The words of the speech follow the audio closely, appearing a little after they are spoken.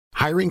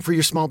Hiring for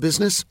your small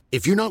business?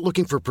 If you're not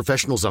looking for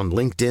professionals on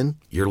LinkedIn,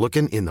 you're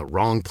looking in the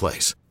wrong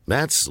place.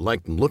 That's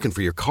like looking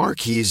for your car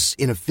keys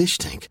in a fish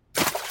tank.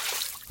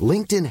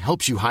 LinkedIn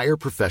helps you hire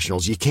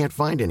professionals you can't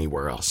find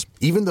anywhere else,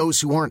 even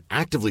those who aren't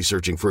actively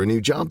searching for a new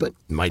job but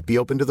might be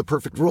open to the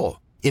perfect role.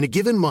 In a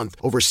given month,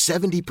 over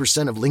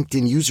 70% of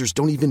LinkedIn users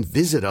don't even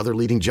visit other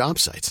leading job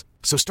sites.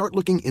 So start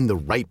looking in the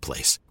right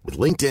place. With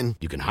LinkedIn,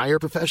 you can hire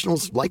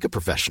professionals like a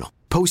professional.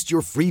 Post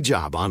your free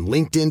job on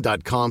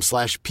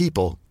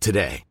linkedin.com/people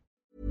today.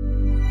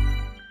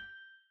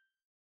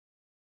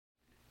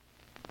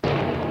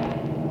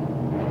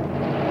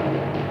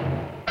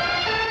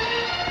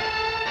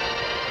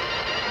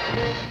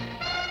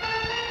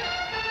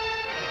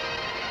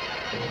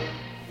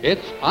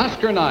 It's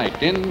Oscar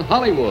night in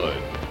Hollywood.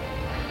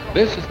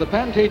 This is the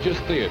Pantages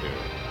Theatre.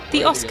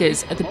 The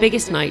Oscars are the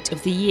biggest night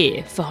of the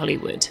year for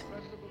Hollywood.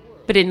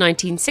 But in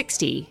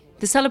 1960,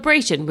 the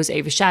celebration was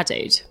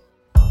overshadowed.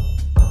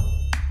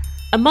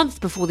 A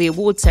month before the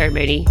award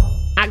ceremony,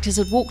 actors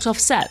had walked off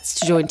sets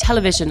to join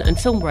television and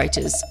film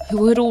writers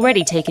who had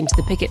already taken to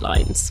the picket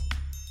lines.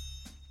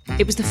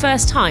 It was the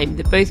first time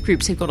that both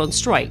groups had gone on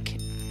strike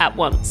at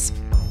once.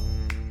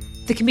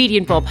 The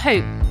comedian Bob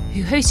Hope,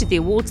 who hosted the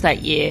awards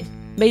that year,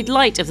 made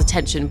light of the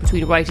tension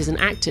between writers and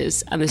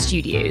actors and the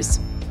studios.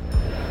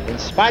 In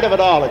spite of it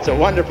all, it's a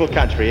wonderful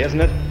country,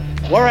 isn't it?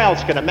 Where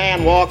else can a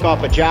man walk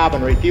off a job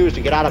and refuse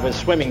to get out of his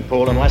swimming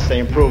pool unless they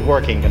improve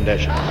working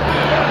conditions?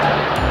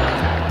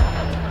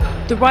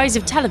 The rise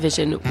of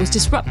television was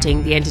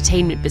disrupting the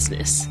entertainment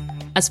business,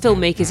 as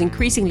filmmakers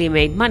increasingly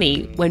made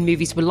money when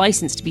movies were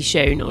licensed to be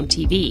shown on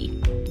TV.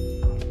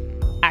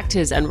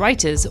 Actors and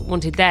writers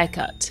wanted their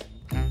cut.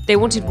 They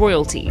wanted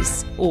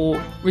royalties,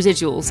 or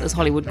residuals as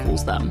Hollywood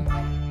calls them.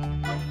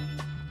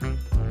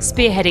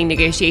 Spearheading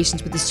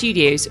negotiations with the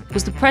studios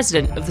was the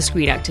president of the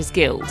Screen Actors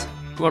Guild,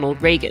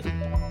 Ronald Reagan.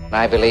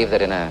 I believe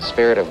that in a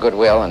spirit of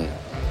goodwill and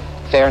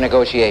fair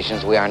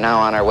negotiations, we are now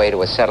on our way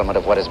to a settlement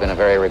of what has been a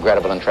very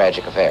regrettable and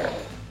tragic affair.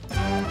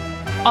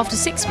 After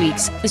 6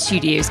 weeks, the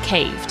studios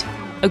caved,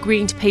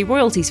 agreeing to pay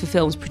royalties for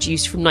films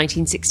produced from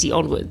 1960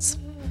 onwards,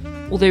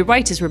 although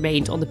writers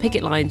remained on the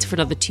picket lines for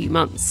another 2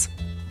 months.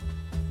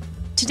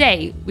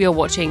 Today, we are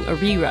watching a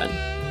rerun.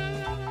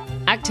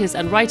 Actors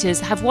and writers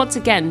have once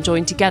again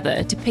joined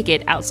together to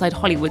picket outside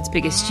Hollywood's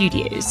biggest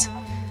studios.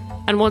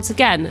 And once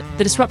again,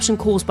 the disruption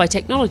caused by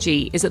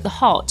technology is at the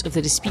heart of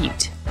the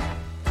dispute.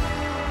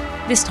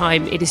 This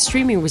time, it is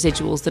streaming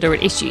residuals that are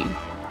at issue,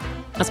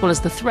 as well as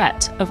the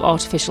threat of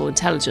artificial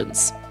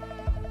intelligence.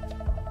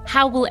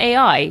 How will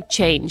AI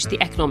change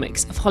the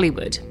economics of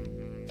Hollywood?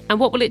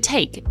 And what will it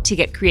take to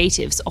get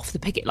creatives off the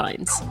picket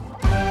lines?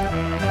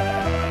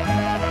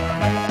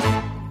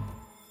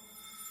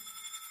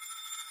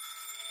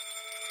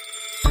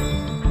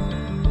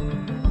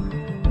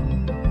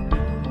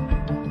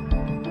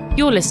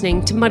 You're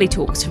listening to Money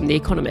Talks from The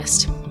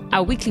Economist,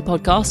 our weekly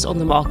podcast on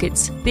the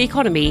markets, the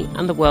economy,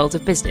 and the world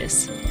of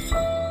business.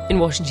 In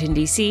Washington,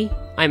 DC,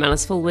 I'm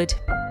Alice Fulwood.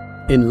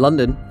 In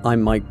London,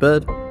 I'm Mike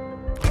Bird.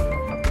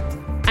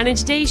 And in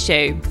today's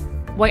show,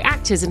 why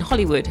actors in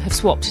Hollywood have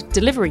swapped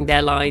delivering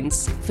their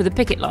lines for the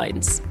picket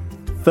lines.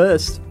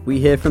 First, we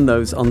hear from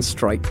those on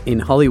strike in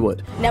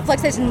Hollywood.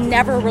 Netflix has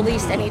never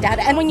released any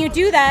data. And when you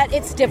do that,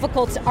 it's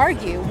difficult to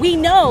argue. We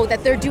know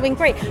that they're doing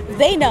great.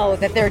 They know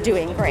that they're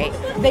doing great.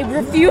 They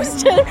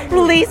refuse to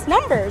release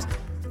numbers.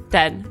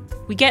 Then,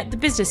 we get the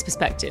business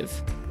perspective.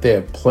 They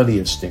have plenty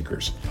of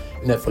stinkers.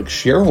 Netflix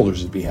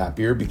shareholders would be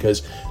happier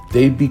because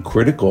they'd be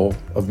critical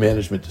of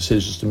management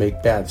decisions to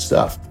make bad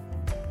stuff.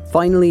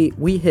 Finally,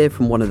 we hear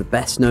from one of the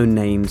best-known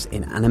names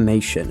in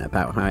animation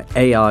about how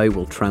AI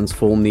will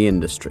transform the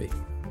industry.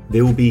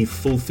 There will be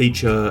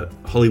full-feature,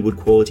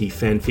 Hollywood-quality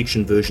fan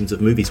fiction versions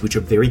of movies, which are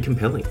very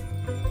compelling.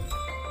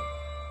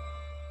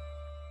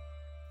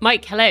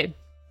 Mike, hello.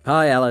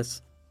 Hi,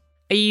 Alice.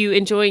 Are you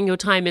enjoying your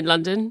time in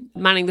London,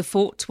 manning the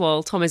fort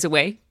while Tom is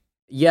away?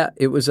 Yeah,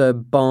 it was a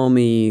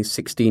balmy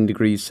 16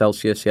 degrees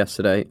Celsius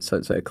yesterday, so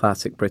it's a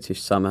classic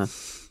British summer.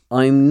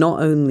 I'm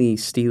not only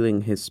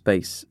stealing his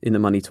space in the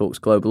Money Talks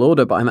global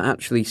order, but I'm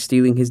actually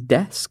stealing his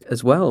desk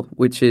as well,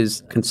 which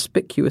is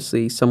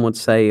conspicuously, some would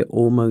say,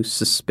 almost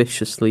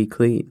suspiciously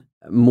clean.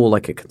 More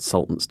like a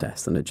consultant's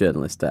desk than a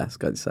journalist's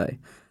desk, I'd say.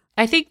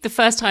 I think the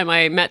first time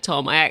I met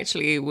Tom, I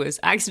actually was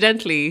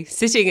accidentally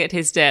sitting at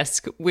his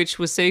desk, which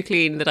was so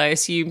clean that I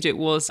assumed it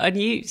was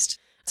unused.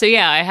 So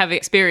yeah, I have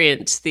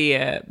experienced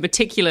the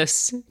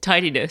meticulous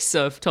tidiness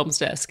of Tom's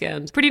desk,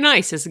 and pretty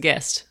nice as a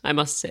guest, I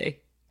must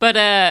say.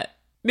 But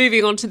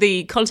moving on to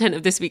the content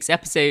of this week's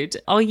episode,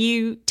 are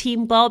you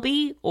Team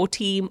Barbie or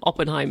Team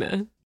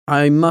Oppenheimer?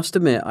 I must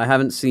admit, I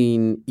haven't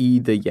seen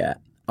either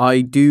yet.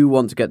 I do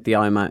want to get the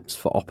IMAX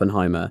for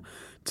Oppenheimer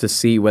to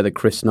see whether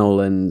Chris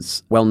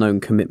Nolan's well-known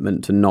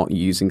commitment to not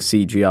using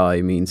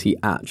CGI means he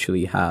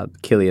actually had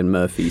Cillian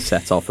Murphy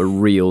set off a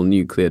real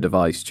nuclear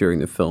device during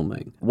the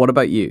filming. What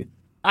about you?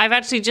 I've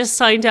actually just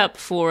signed up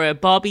for a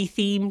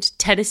Barbie-themed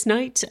tennis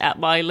night at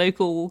my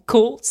local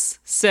courts.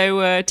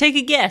 So take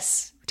a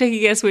guess. Take a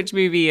guess which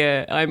movie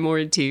I'm more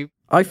into.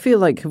 I feel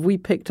like, have we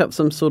picked up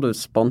some sort of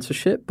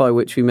sponsorship by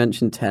which we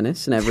mention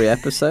tennis in every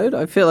episode?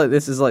 I feel like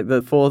this is like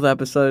the 4th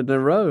episode in a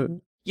row.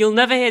 You'll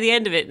never hear the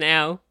end of it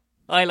now.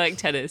 I like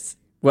tennis.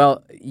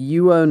 Well,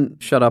 you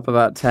won't shut up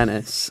about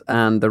tennis,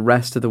 and the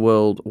rest of the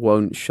world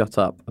won't shut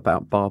up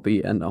about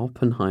Barbie and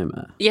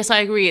Oppenheimer. Yes, I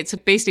agree. It's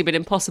basically been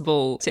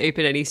impossible to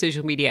open any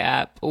social media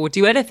app or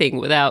do anything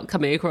without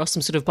coming across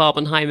some sort of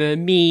Barbenheimer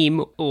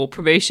meme or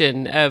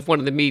promotion of one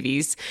of the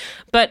movies.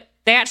 But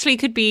they actually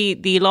could be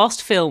the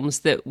last films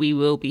that we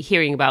will be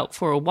hearing about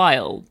for a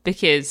while,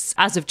 because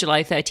as of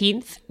July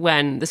 13th,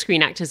 when the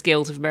Screen Actors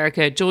Guild of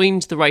America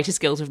joined the Writers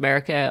Guild of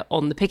America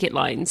on the picket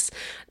lines,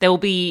 there will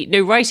be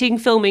no writing,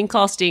 filming,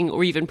 casting,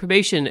 or even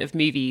promotion of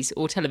movies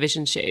or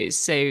television shows.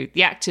 So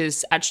the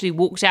actors actually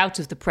walked out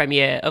of the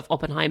premiere of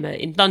Oppenheimer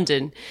in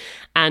London,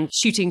 and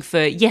shooting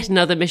for yet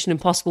another Mission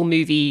Impossible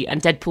movie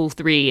and Deadpool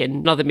 3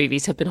 and other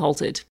movies have been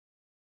halted.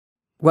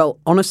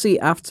 Well, honestly,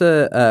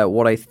 after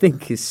what I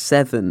think is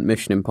 7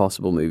 Mission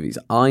Impossible movies,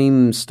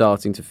 I'm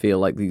starting to feel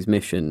like these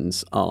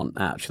missions aren't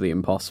actually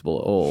impossible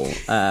at all.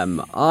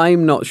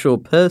 I'm not sure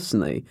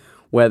personally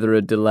whether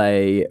a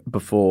delay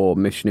before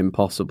Mission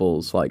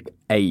Impossible's like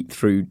 8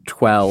 through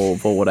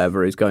 12 or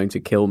whatever is going to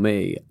kill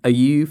me. Are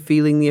you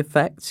feeling the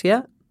effects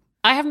yet?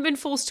 I haven't been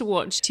forced to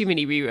watch too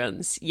many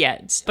reruns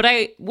yet, but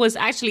I was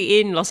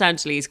actually in Los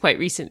Angeles quite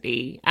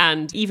recently,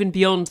 and even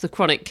beyond the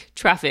chronic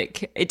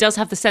traffic, it does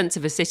have the sense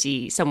of a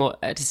city somewhat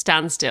at a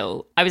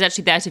standstill. I was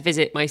actually there to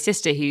visit my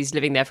sister who's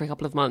living there for a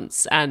couple of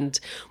months, and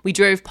we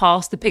drove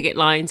past the picket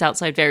lines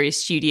outside various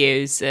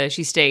studios.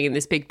 She's staying in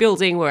this big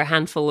building where a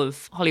handful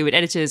of Hollywood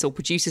editors or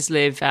producers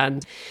live,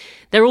 and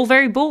they're all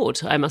very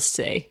bored, I must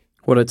say.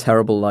 What a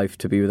terrible life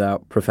to be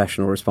without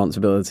professional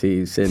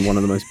responsibilities in one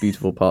of the most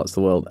beautiful parts of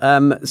the world.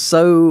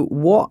 So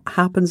what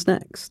happens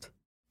next?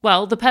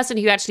 Well, the person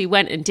who actually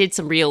went and did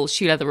some real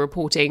shoe leather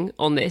reporting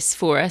on this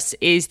for us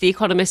is The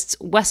Economist's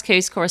West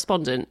Coast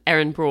correspondent,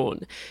 Erin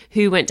Braun,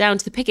 who went down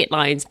to the picket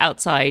lines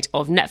outside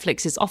of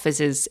Netflix's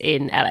offices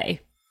in LA.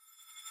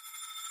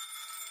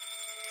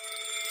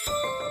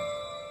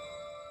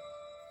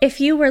 If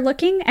you were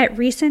looking at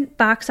recent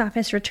box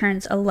office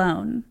returns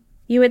alone,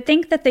 you would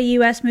think that the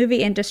U.S.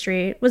 movie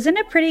industry was in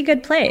a pretty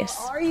good place.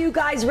 Are you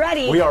guys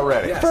ready? We are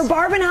ready. For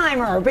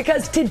Barbenheimer,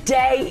 because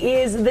today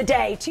is the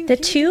day. The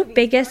 2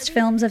 biggest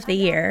films of the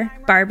year,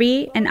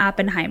 Barbie and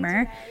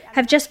Oppenheimer,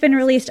 have just been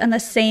released on the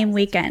same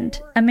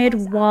weekend,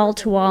 amid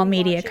wall-to-wall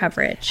media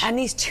coverage. And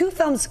these 2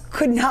 films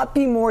could not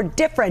be more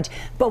different.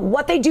 But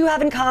what they do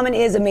have in common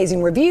is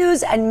amazing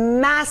reviews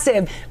and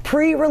massive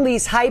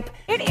pre-release hype.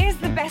 It is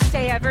the best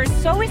day ever.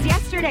 So is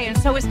yesterday, and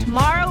so is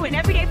tomorrow, and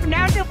every day from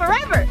now until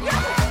forever.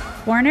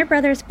 Warner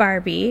Brothers'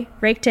 Barbie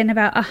raked in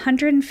about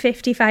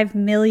 $155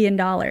 million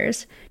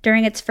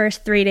during its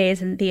first 3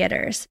 days in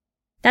theaters.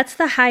 That's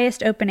the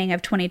highest opening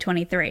of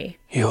 2023.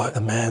 You are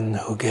the man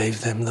who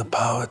gave them the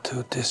power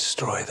to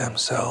destroy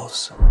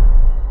themselves.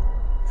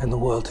 And the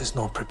world is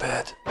not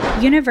prepared.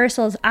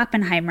 Universal's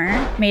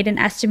Oppenheimer made an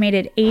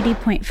estimated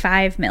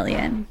 $80.5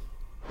 million.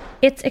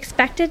 It's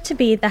expected to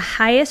be the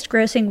highest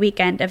grossing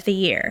weekend of the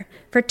year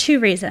for 2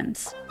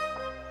 reasons.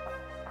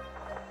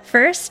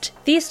 First,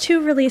 these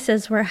 2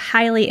 releases were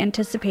highly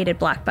anticipated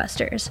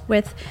blockbusters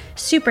with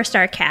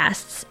superstar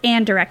casts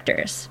and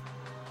directors.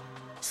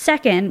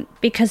 Second,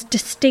 because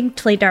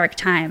distinctly dark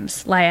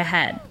times lie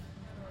ahead.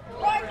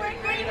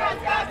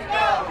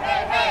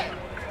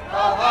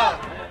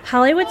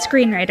 Hollywood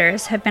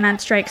screenwriters have been on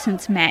strike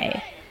since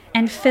May,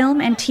 and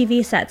film and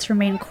TV sets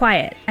remain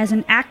quiet as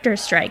an actors'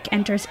 strike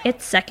enters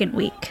its 2nd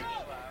week.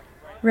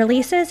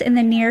 Releases in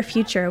the near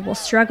future will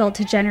struggle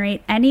to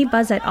generate any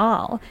buzz at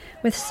all,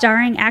 with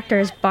starring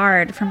actors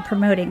barred from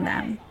promoting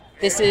them.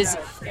 This is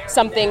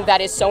something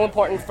that is so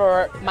important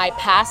for my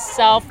past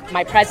self,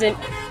 my present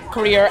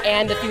career,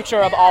 and the future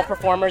of all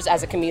performers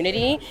as a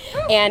community.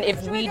 And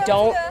if we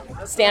don't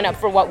stand up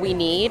for what we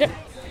need,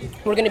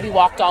 we're going to be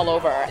walked all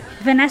over.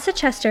 Vanessa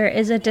Chester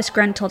is a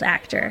disgruntled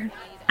actor.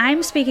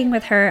 I'm speaking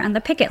with her on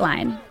the picket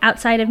line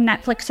outside of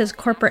Netflix's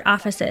corporate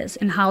offices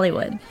in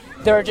Hollywood.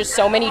 There are just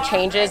so many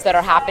changes that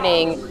are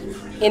happening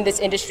in this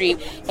industry,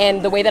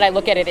 and the way that I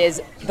look at it is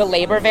the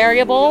labor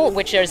variable,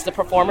 which is the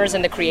performers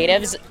and the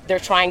creatives, they're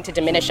trying to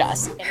diminish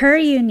us. Her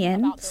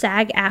union,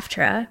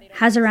 SAG-AFTRA,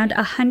 has around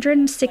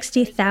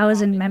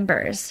 160,000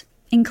 members,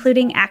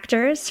 including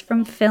actors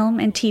from film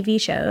and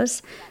TV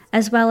shows,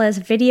 as well as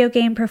video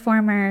game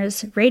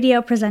performers, radio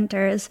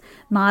presenters,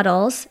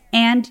 models,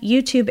 and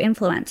YouTube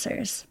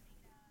influencers.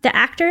 The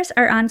actors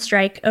are on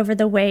strike over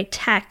the way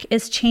tech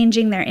is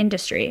changing their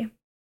industry.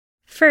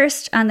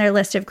 First on their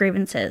list of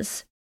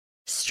grievances,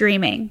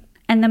 streaming,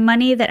 and the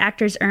money that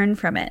actors earn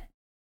from it.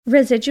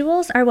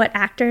 Residuals are what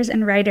actors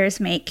and writers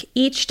make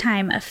each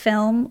time a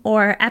film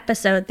or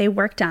episode they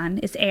worked on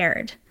is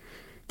aired.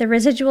 The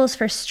residuals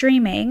for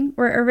streaming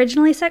were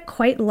originally set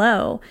quite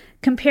low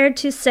compared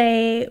to,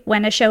 say,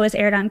 when a show is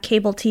aired on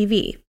cable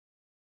TV.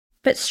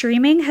 But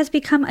streaming has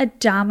become a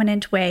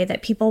dominant way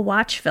that people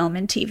watch film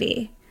and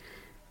TV.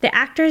 The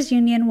Actors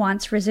Union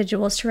wants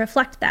residuals to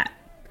reflect that.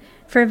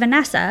 For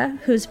Vanessa,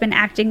 who's been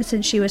acting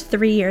since she was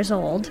 3 years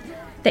old,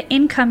 The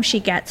income she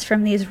gets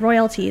from these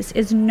royalties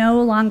is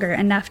no longer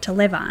enough to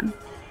live on.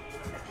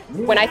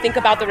 When I think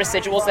about the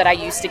residuals that I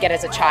used to get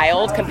as a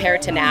child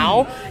compared to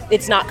now,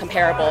 it's not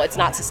comparable, it's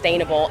not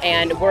sustainable,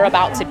 and we're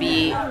about to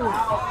be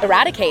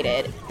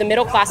eradicated. The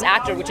middle-class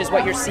actor, which is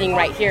what you're seeing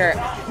right here,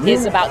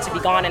 is about to be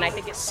gone, and I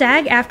think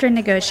SAG-AFTRA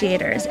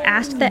negotiators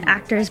asked that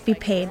actors be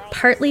paid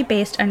partly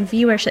based on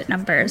viewership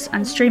numbers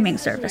on streaming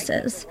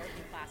services.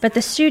 But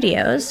the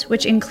studios,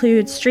 which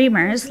include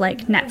streamers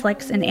like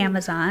Netflix and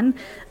Amazon,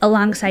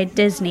 alongside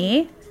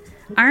Disney,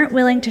 aren't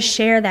willing to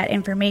share that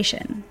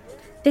information.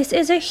 This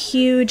is a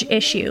huge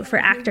issue for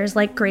actors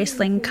like Grace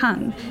Ling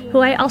Kung,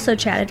 who I also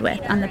chatted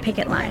with on the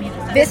picket line.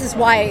 This is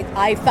why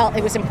I felt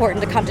it was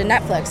important to come to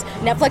Netflix.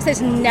 Netflix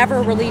has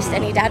never released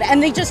any data,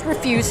 and they just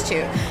refuse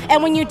to.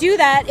 And when you do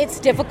that, it's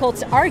difficult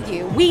to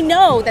argue. We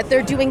know that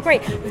they're doing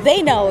great.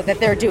 They know that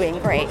they're doing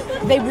great.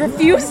 They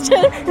refuse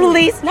to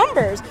release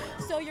numbers.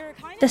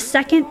 The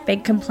second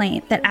big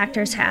complaint that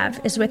actors have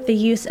is with the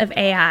use of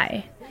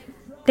AI.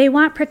 They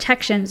want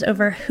protections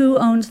over who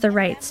owns the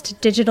rights to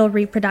digital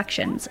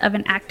reproductions of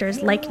an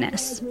actor's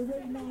likeness.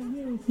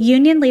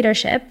 Union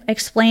leadership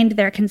explained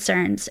their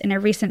concerns in a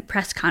recent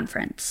press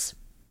conference.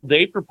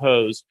 They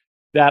proposed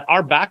that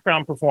our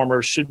background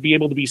performers should be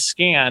able to be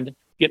scanned,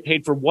 get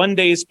paid for 1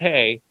 day's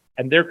pay,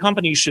 and their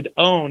company should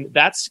own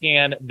that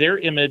scan, their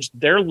image,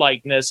 their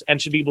likeness,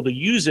 and should be able to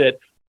use it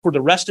for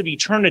the rest of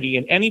eternity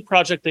in any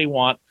project they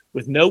want,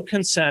 with no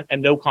consent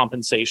and no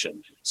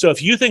compensation. So if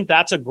you think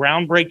that's a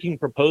groundbreaking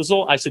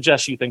proposal, I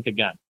suggest you think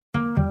again.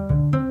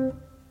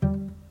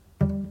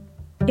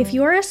 If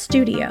you're a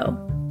studio,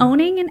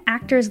 owning an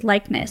actor's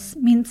likeness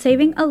means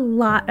saving a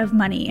lot of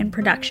money in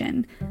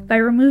production by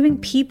removing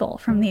people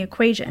from the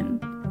equation.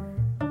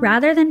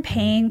 Rather than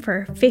paying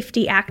for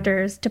 50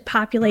 actors to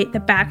populate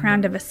the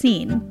background of a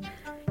scene,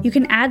 you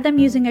can add them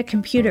using a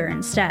computer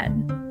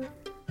instead.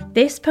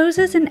 This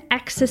poses an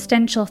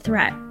existential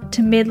threat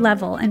to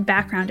mid-level and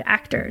background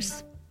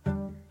actors.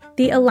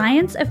 The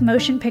Alliance of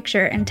Motion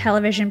Picture and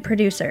Television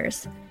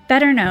Producers,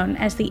 better known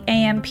as the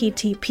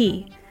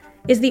AMPTP,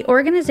 is the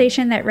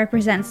organization that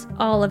represents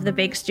all of the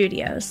big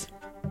studios.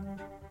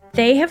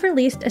 They have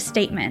released a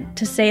statement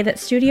to say that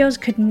studios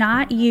could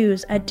not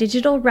use a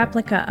digital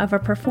replica of a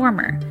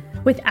performer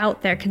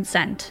without their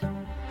consent.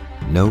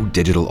 No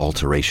digital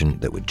alteration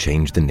that would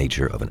change the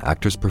nature of an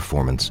actor's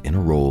performance in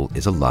a role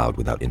is allowed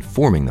without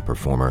informing the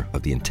performer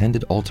of the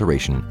intended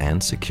alteration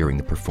and securing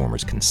the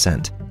performer's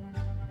consent.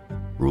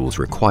 Rules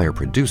require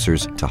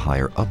producers to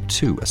hire up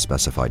to a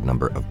specified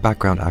number of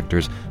background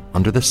actors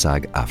under the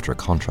SAG-AFTRA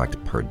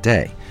contract per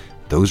day.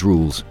 Those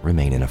rules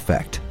remain in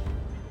effect.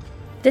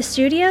 The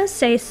studios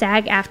say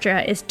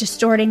SAG-AFTRA is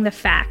distorting the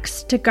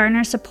facts to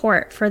garner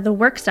support for the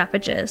work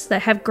stoppages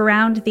that have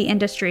ground the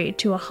industry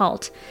to a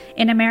halt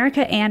in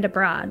America and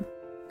abroad.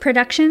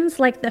 Productions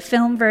like the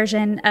film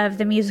version of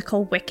the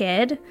musical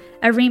Wicked,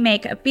 a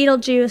remake of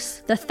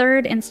Beetlejuice, the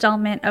third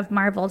installment of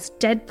Marvel's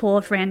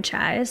Deadpool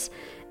franchise,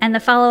 and the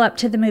follow-up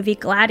to the movie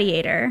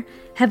Gladiator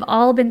have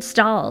all been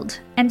stalled,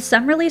 and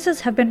some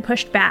releases have been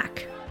pushed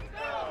back.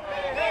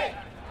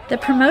 The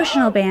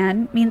promotional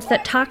ban means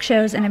that talk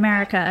shows in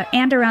America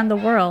and around the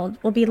world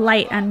will be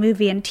light on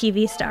movie and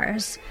TV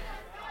stars.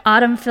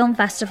 Autumn film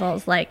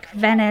festivals like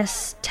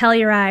Venice,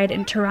 Telluride,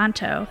 and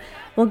Toronto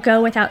will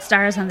go without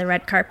stars on the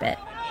red carpet.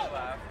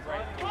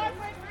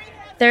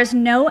 There's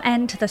no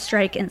end to the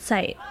strike in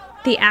sight.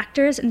 The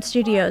actors and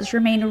studios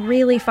remain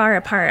really far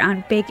apart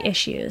on big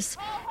issues,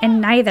 and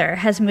neither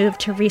has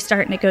moved to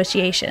restart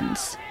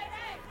negotiations.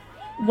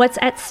 What's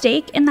at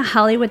stake in the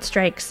Hollywood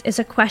strikes is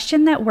a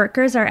question that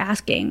workers are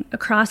asking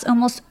across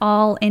almost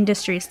all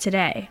industries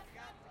today.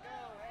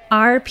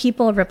 Are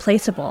people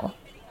replaceable?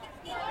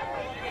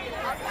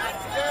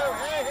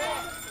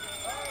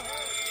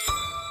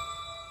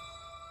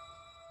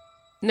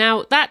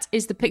 Now, that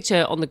is the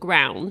picture on the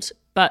ground,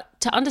 but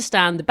to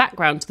understand the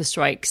background to the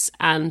strikes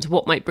and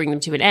what might bring them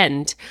to an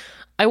end,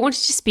 I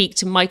wanted to speak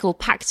to Michael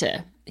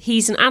Pachter.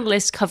 He's an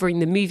analyst covering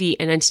the movie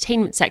and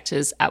entertainment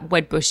sectors at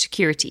Wedbush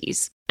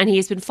Securities, and he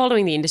has been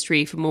following the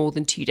industry for more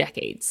than 2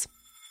 decades.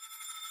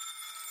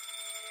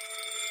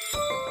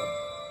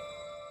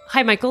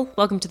 Hi, Michael.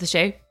 Welcome to the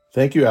show.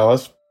 Thank you,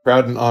 Alice.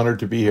 Proud and honored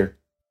to be here.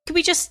 Could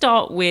we just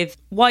start with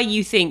why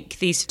you think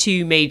these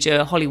 2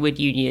 major Hollywood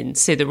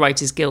unions, so the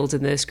Writers Guild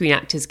and the Screen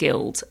Actors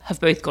Guild, have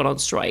both gone on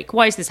strike?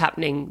 Why is this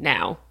happening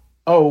now?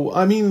 Oh,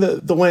 I mean,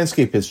 the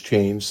landscape has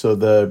changed. So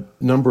the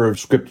number of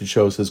scripted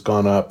shows has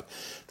gone up.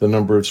 The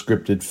number of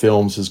scripted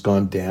films has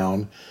gone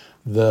down.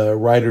 The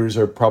writers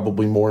are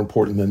probably more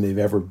important than they've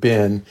ever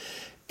been.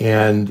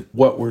 And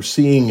what we're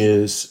seeing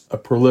is a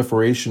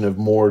proliferation of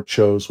more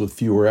shows with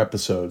fewer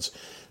episodes.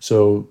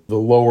 So the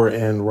lower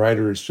end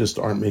writers just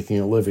aren't making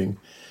a living.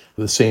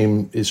 The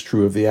same is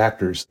true of the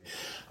actors.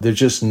 There's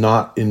just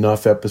not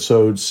enough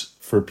episodes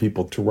for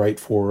people to write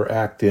for or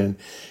act in.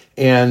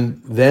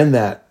 And then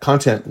that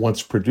content,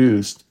 once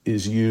produced,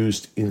 is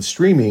used in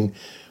streaming,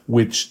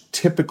 which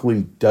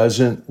typically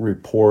doesn't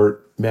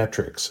report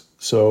metrics.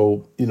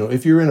 So,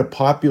 if you're in a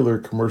popular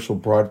commercial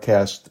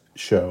broadcast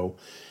show,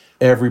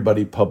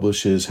 everybody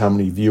publishes how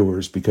many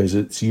viewers because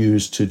it's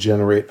used to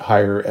generate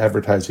higher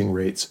advertising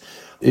rates.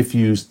 If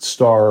you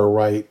star or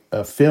write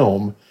a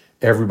film,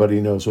 everybody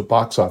knows what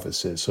box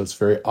office is, so it's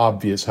very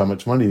obvious how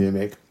much money they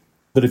make.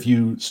 But if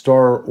you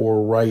star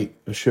or write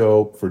a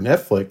show for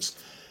Netflix,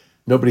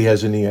 nobody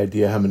has any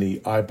idea how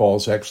many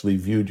eyeballs actually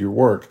viewed your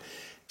work.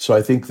 So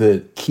I think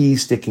the key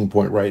sticking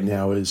point right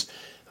now is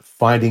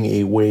finding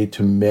a way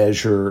to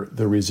measure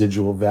the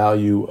residual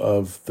value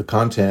of the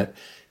content.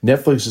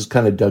 Netflix has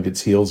kind of dug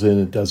its heels in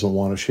and doesn't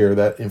want to share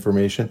that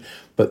information,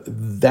 but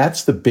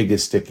that's the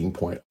biggest sticking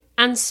point.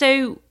 And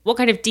so what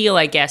kind of deal,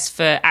 I guess,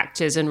 for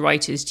actors and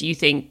writers do you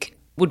think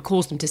would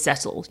cause them to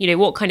settle? You know,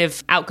 what kind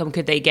of outcome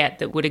could they get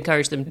that would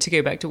encourage them to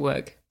go back to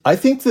work? I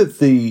think that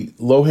the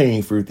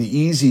low-hanging fruit, the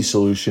easy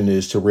solution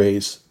is to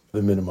raise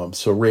the minimum,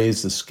 so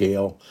raise the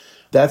scale.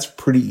 That's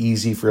pretty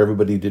easy for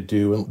everybody to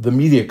do. And the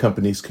media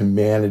companies can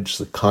manage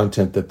the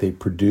content that they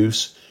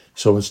produce.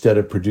 So instead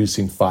of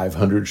producing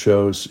 500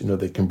 shows,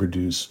 they can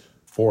produce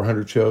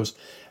 400 shows.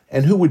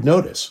 And who would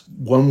notice?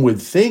 One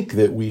would think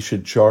that we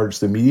should charge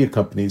the media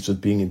companies with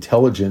being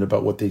intelligent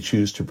about what they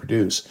choose to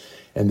produce.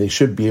 And they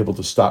should be able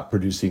to stop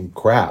producing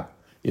crap.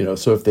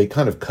 So if they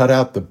kind of cut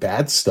out the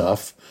bad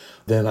stuff,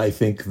 then I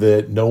think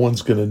that no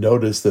one's going to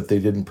notice that they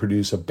didn't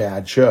produce a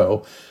bad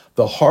show.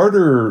 The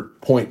harder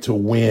point to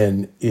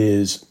win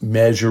is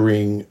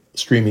measuring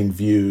streaming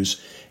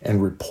views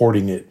and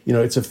reporting it.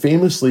 It's a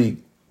famously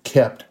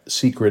kept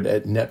secret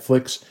at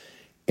Netflix.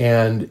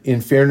 And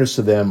in fairness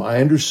to them, I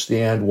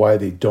understand why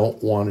they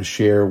don't want to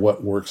share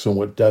what works and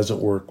what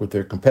doesn't work with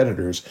their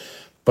competitors.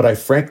 But I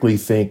frankly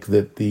think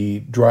that the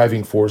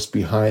driving force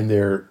behind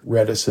their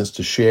reticence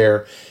to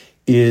share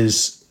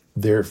is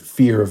their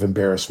fear of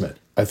embarrassment.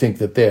 I think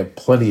that they have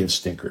plenty of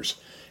stinkers,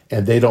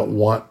 and they don't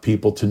want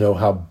people to know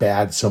how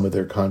bad some of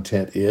their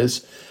content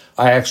is.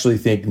 I actually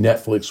think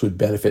Netflix would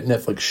benefit.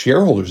 Netflix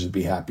shareholders would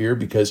be happier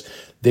because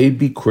they'd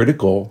be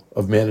critical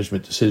of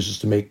management decisions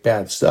to make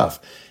bad stuff.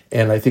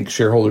 And I think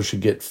shareholders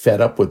should get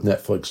fed up with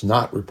Netflix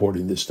not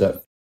reporting this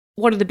stuff.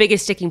 One of the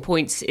biggest sticking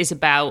points is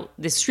about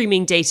the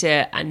streaming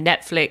data and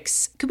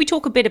Netflix. Could we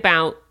talk a bit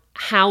about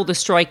how the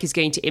strike is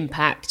going to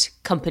impact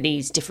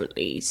companies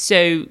differently?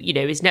 So,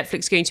 is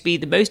Netflix going to be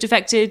the most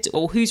affected,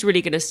 or who's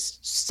really going to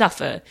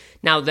suffer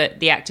now that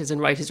the actors and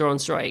writers are on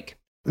strike?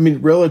 I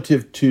mean,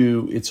 relative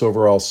to its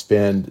overall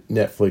spend,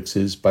 Netflix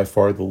is by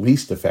far the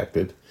least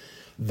affected.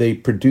 They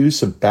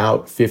produce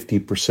about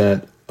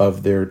 50%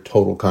 of their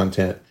total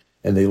content,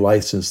 and they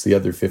license the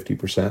other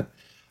 50%.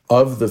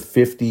 Of the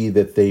 50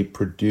 that they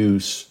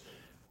produce,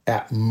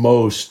 at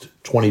most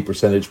 20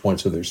 percentage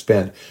points of their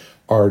spend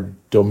are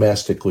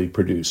domestically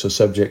produced, so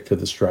subject to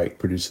the strike,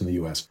 produced in the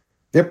U.S.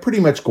 They're pretty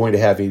much going to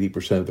have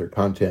 80% of their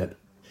content.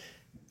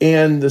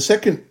 And the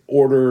second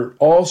order,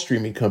 all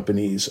streaming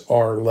companies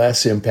are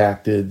less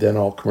impacted than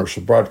all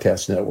commercial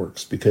broadcast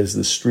networks because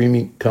the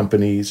streaming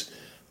companies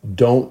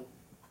don't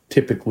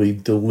typically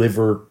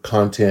deliver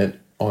content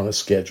on a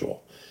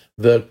schedule.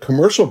 The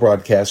commercial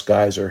broadcast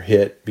guys are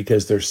hit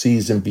because their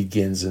season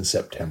begins in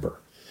September.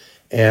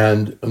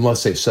 And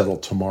unless they settle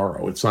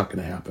tomorrow, it's not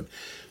going to happen.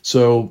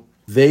 So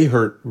they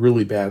hurt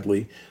really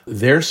badly.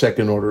 Their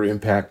second order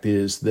impact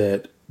is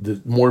that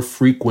the more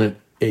frequent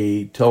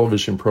a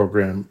television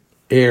program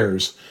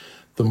airs,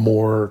 the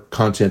more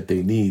content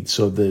they need.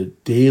 So the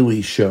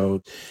Daily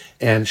Show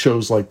and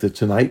shows like The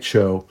Tonight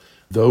Show,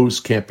 those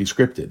can't be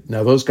scripted.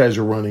 Now, those guys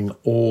are running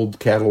old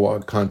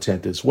catalog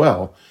content as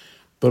well,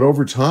 but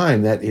over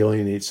time, that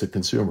alienates the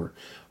consumer.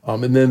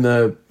 And then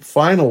the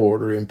final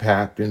order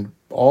impact, and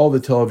all the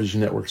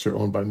television networks are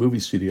owned by movie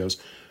studios.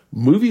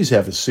 Movies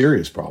have a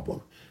serious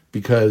problem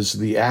because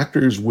the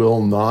actors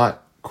will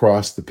not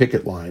cross the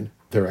picket line.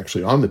 They're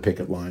actually on the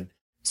picket line.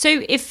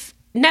 So if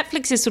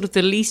Netflix is sort of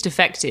the least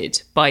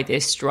affected by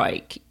this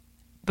strike,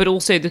 but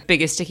also the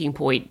biggest sticking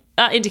point,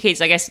 that indicates,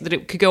 I guess, that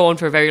it could go on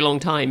for a very long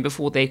time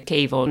before they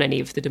cave on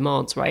any of the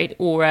demands, right?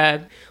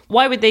 Or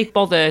why would they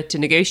bother to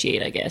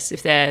negotiate, I guess,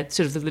 if they're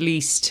sort of the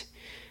least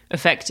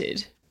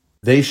affected?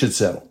 They should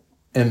settle.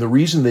 And the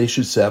reason they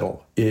should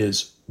settle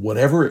is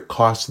whatever it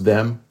costs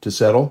them to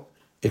settle,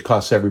 it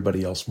costs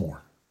everybody else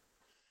more.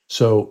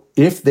 So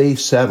if they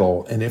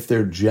settle and if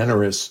they're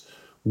generous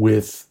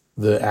with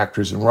the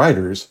actors and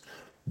writers,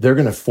 they're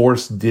going to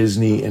force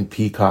Disney and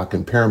Peacock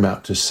and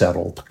Paramount to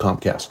settle, to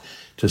Comcast,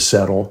 to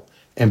settle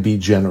and be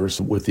generous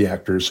with the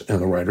actors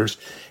and the writers.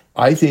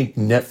 I think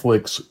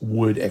Netflix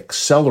would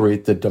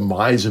accelerate the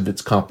demise of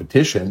its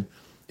competition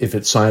if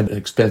it signed an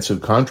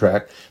expensive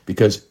contract,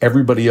 because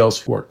everybody else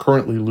who are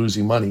currently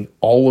losing money,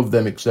 all of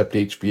them except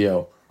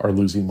HBO are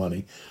losing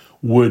money,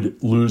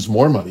 would lose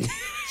more money.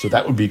 So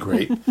that would be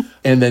great.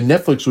 And then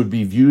Netflix would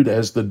be viewed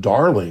as the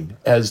darling,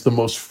 as the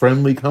most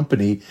friendly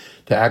company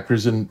to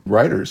actors and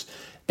writers.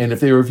 And if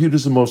they were viewed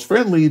as the most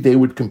friendly, they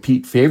would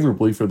compete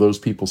favorably for those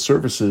people's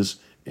services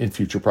in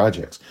future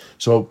projects.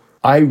 So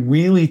I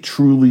really,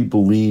 truly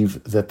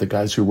believe that the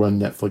guys who run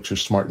Netflix are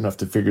smart enough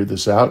to figure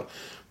this out.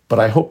 But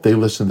I hope they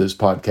listen to this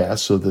podcast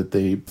so that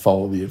they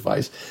follow the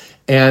advice.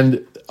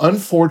 And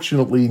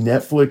Unfortunately,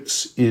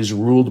 Netflix is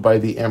ruled by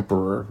the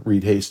emperor,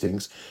 Reed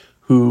Hastings,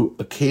 who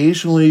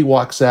occasionally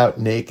walks out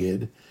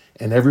naked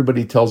and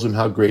everybody tells him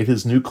how great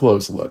his new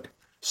clothes look.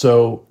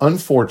 So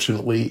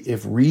unfortunately,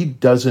 if Reed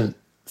doesn't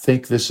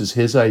think this is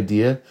his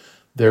idea,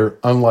 they're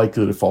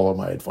unlikely to follow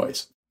my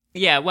advice.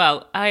 Yeah,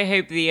 well, I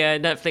hope the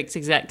Netflix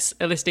execs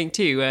are listening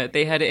too.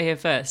 They heard it here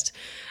first.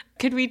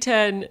 Could we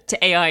turn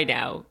to AI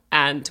now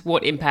and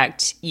what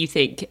impact you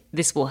think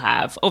this will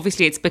have?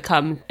 Obviously, it's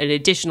become an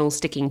additional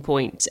sticking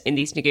point in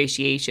these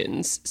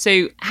negotiations.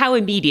 So how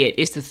immediate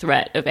is the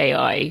threat of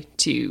AI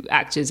to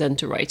actors and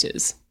to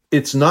writers?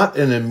 It's not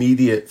an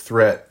immediate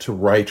threat to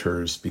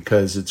writers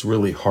because it's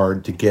really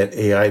hard to get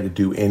AI to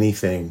do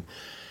anything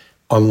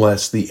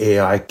unless the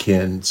AI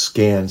can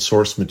scan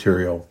source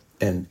material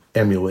and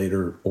emulate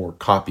or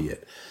copy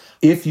it.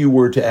 If you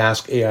were to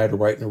ask AI to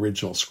write an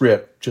original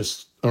script,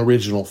 just an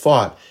original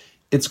thought,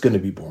 it's going to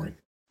be boring.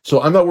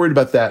 So I'm not worried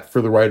about that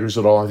for the writers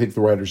at all. I think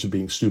the writers are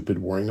being stupid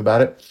worrying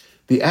about it.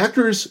 The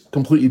actors,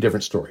 completely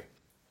different story.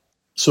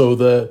 So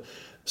the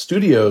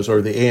studios,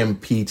 or the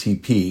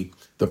AMPTP,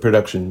 the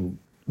production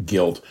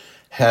guild,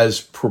 has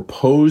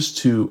proposed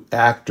to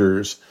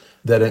actors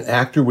that an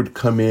actor would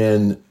come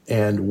in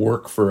and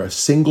work for a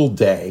single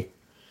day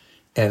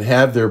and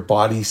have their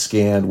body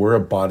scanned, wear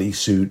a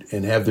bodysuit,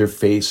 and have their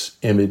face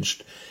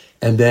imaged.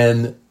 And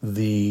then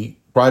the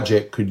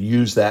project could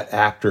use that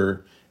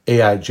actor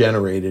AI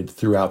generated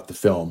throughout the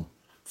film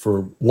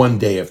for 1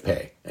 day of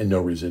pay and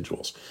no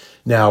residuals.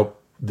 Now,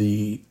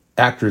 the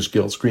Actors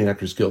Guild, Screen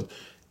Actors Guild,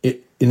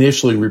 it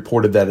initially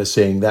reported that as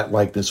saying that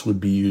likeness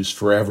would be used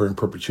forever in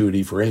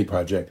perpetuity for any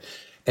project.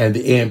 And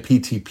the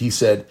AMPTP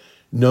said,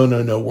 no,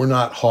 we're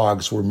not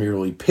hogs, we're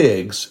merely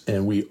pigs,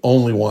 and we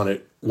only want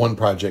it one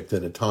project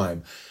at a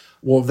time.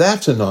 Well,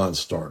 that's a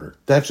non-starter.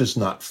 That's just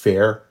not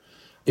fair.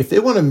 If they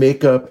want to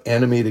make up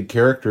animated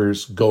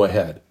characters, go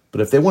ahead.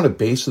 But if they want to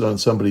base it on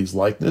somebody's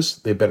likeness,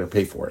 they better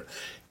pay for it.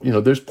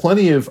 There's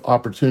plenty of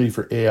opportunity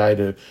for AI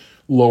to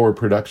lower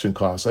production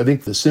costs. I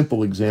think the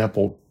simple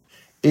example,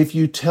 if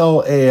you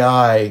tell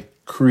AI,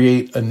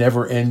 create a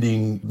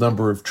never-ending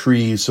number of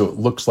trees so it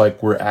looks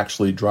like we're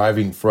actually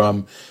driving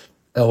from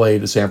LA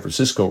to San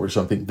Francisco or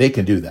something, they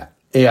can do that.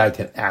 AI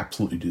can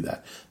absolutely do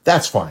that.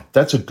 That's fine.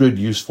 That's a good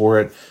use for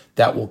it.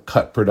 That will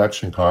cut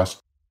production costs.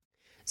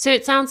 So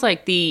it sounds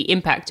like the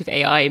impact of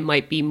AI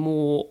might be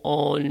more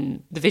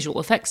on the visual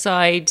effects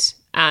side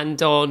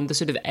and on the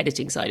sort of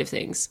editing side of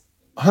things.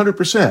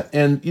 100%.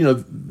 And,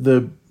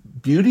 the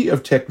beauty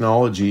of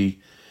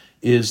technology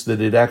is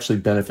that it actually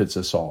benefits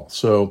us all.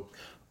 So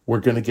we're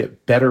going to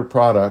get better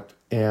product.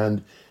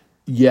 And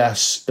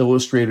yes,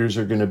 illustrators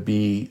are going to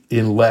be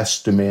in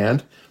less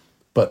demand,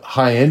 but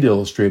high-end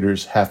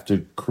illustrators have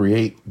to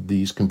create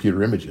these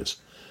computer images.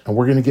 And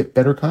we're going to get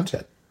better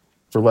content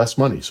for less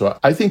money. So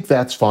I think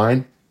that's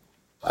fine.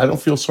 I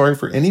don't feel sorry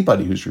for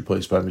anybody who's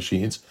replaced by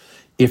machines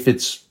if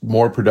it's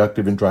more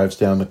productive and drives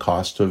down the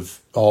cost of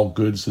all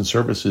goods and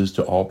services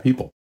to all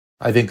people.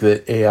 I think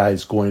that AI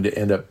is going to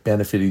end up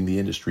benefiting the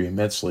industry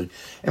immensely,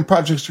 and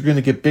projects are going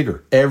to get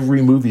bigger.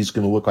 Every movie is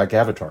going to look like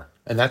Avatar,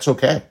 and that's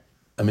okay.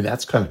 I mean,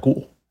 that's kind of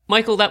cool.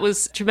 Michael, that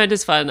was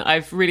tremendous fun.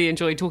 I've really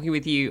enjoyed talking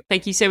with you.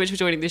 Thank you so much for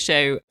joining the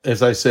show.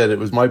 As I said, it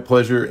was my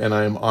pleasure, and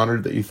I am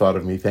honored that you thought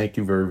of me. Thank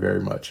you very, very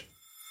much.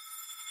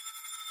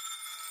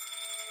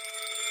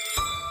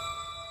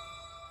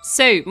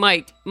 So,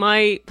 Mike,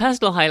 my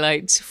personal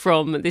highlight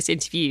from this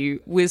interview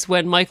was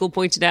when Michael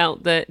pointed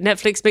out that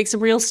Netflix makes some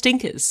real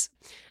stinkers.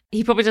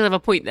 He probably does have a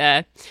point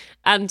there.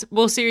 And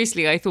more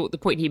seriously, I thought the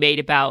point he made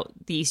about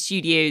the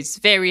studio's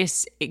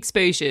various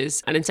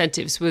exposures and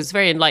incentives was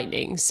very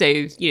enlightening. So,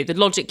 the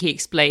logic he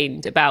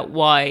explained about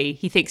why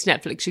he thinks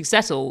Netflix should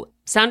settle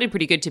sounded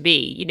pretty good to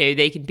me.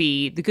 They can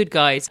be the good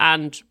guys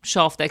and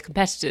shaft their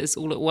competitors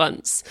all at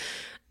once.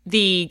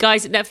 The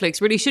guys at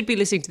Netflix really should be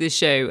listening to this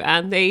show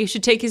and they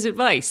should take his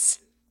advice.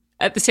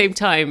 At the same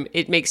time,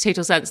 it makes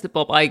total sense that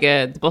Bob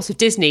Iger, the boss of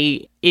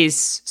Disney,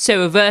 is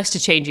so averse to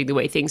changing the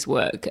way things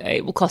work.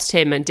 It will cost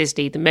him and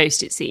Disney the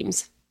most, it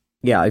seems.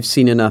 Yeah, I've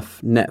seen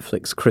enough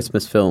Netflix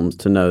Christmas films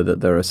to know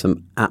that there are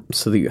some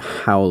absolute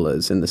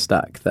howlers in the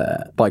stack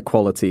there, by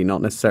quality,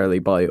 not necessarily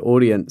by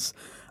audience.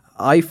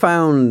 I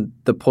found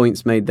the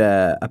points made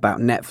there about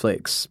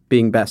Netflix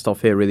being best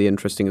off here really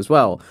interesting as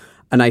well.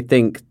 And I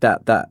think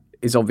that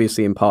is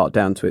obviously in part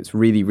down to its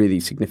really, really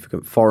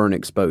significant foreign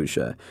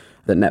exposure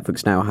that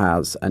Netflix now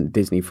has and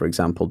Disney, for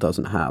example,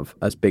 doesn't have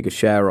as big a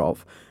share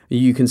of.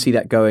 You can see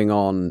that going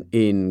on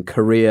in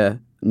Korea.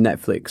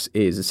 Netflix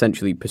is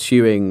essentially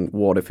pursuing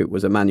what, if it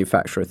was a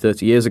manufacturer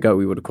 30 years ago,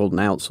 we would have called an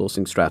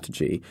outsourcing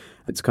strategy.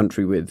 It's a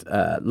country with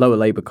lower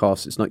labor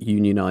costs. It's not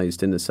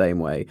unionized in the same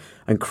way.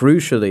 And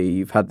crucially,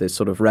 you've had this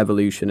sort of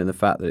revolution in the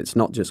fact that it's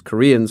not just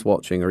Koreans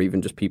watching or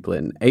even just people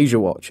in Asia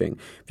watching.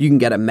 If you can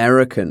get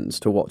Americans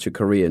to watch a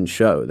Korean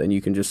show, then you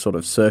can just sort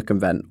of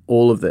circumvent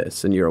all of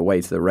this and you're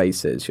away to the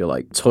races. You're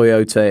like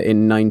Toyota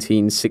in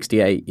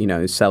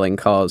 1968, selling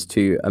cars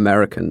to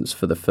Americans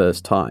for the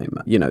first time.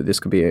 This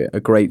could be a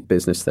great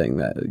business thing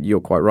that you're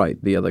quite right.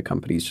 The other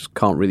companies just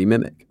can't really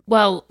mimic.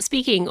 Well,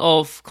 speaking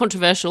of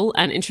controversial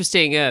and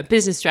interesting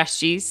business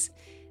strategies,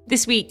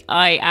 this week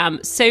I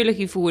am so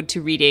looking forward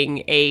to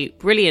reading a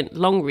brilliant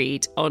long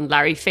read on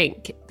Larry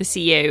Fink, the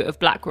CEO of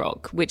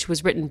BlackRock, which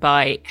was written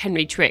by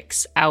Henry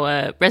Tricks,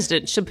 our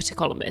resident Schumpeter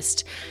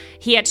columnist.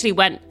 He actually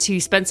went to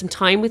spend some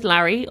time with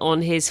Larry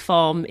on his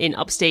farm in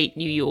upstate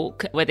New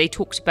York, where they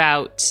talked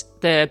about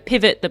the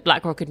pivot that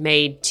BlackRock had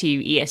made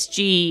to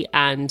ESG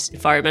and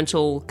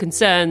environmental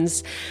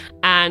concerns,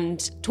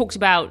 and talked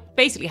about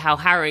basically how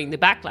harrowing the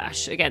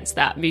backlash against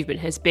that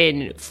movement has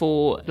been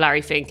for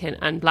Larry Fink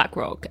and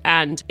BlackRock.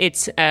 And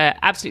it's an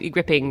absolutely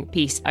gripping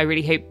piece. I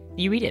really hope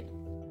you read it.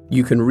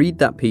 You can read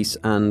that piece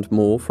and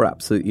more for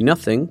absolutely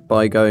nothing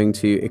by going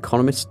to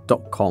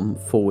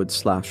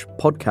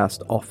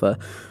economist.com/podcast offer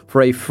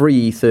for a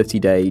free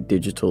 30-day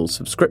digital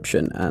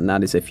subscription. And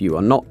that is if you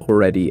are not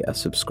already a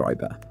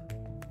subscriber.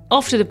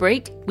 After the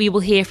break, we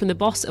will hear from the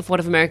boss of one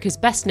of America's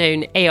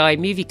best-known AI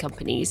movie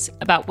companies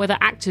about whether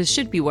actors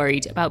should be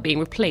worried about being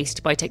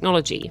replaced by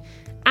technology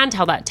and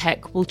how that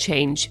tech will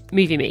change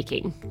movie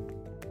making.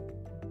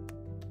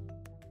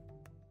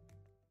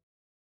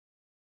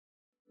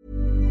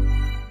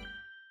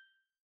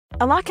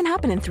 A lot can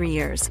happen in 3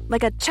 years,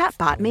 like a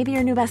chatbot may be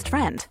your new best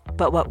friend.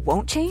 But what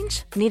won't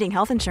change? Needing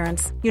health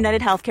insurance.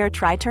 United Healthcare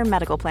Tri-Term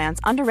Medical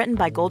Plans, underwritten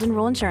by Golden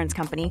Rule Insurance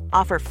Company,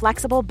 offer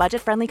flexible,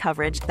 budget-friendly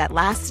coverage that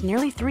lasts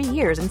nearly 3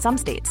 years in some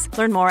states.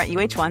 Learn more at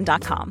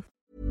uh1.com.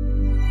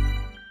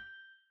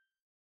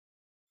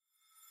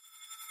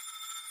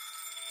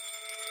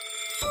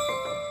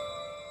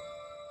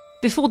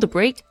 Before the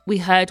break, we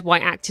heard why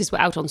actors were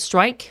out on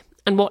strike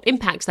and what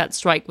impacts that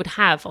strike would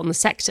have on the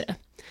sector.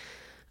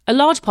 A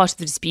large part of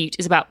the dispute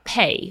is about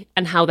pay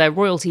and how their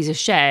royalties are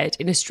shared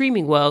in a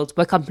streaming world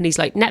where companies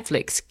like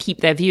Netflix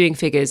keep their viewing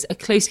figures a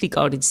closely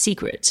guarded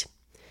secret.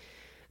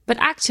 But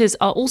actors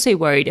are also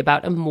worried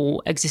about a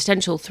more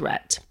existential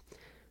threat: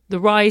 the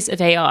rise of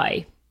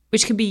AI,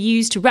 which can be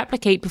used to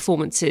replicate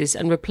performances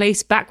and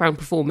replace background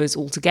performers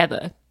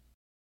altogether.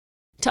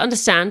 To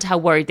understand how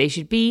worried they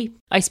should be,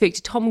 I spoke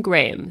to Tom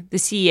Graham, the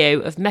CEO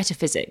of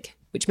Metaphysic,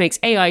 which makes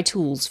AI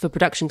tools for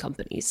production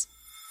companies.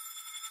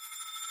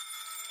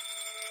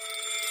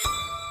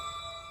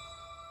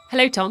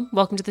 Hello, Tom.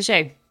 Welcome to the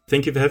show.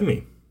 Thank you for having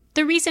me.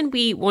 The reason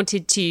we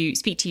wanted to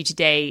speak to you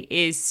today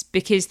is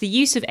because the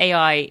use of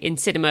AI in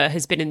cinema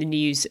has been in the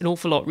news an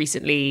awful lot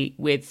recently,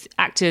 with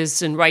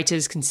actors and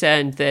writers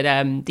concerned that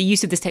the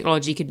use of this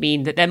technology could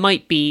mean that there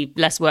might be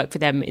less work for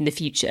them in the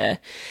future.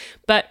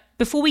 But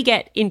before we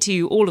get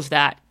into all of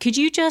that, could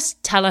you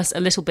just tell us a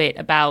little bit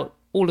about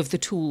all of the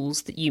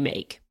tools that you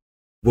make?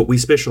 What we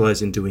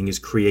specialize in doing is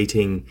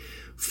creating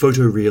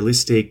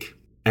photorealistic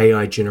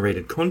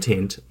AI-generated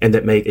content, and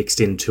that may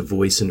extend to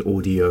voice and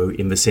audio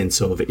in the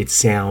sense of it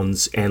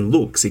sounds and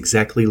looks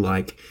exactly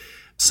like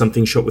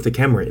something shot with a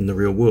camera in the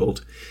real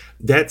world.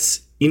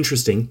 That's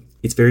interesting.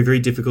 It's very, very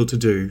difficult to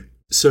do.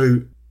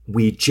 So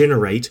we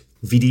generate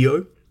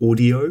video,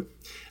 audio,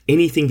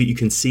 anything that you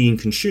can see and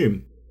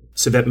consume.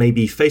 So that may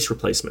be face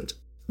replacement,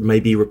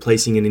 maybe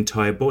replacing an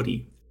entire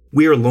body.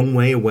 We're a long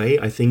way away,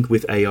 I think,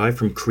 with AI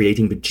from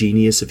creating the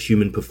genius of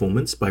human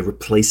performance by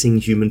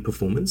replacing human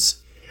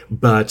performance.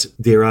 But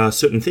there are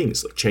certain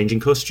things like changing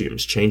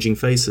costumes, changing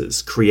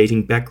faces,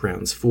 creating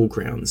backgrounds,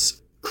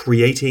 foregrounds,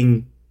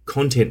 creating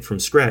content from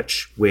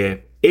scratch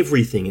where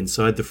everything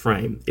inside the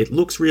frame, it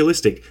looks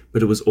realistic,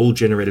 but it was all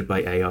generated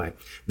by AI.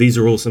 These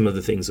are all some of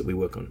the things that we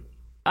work on.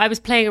 I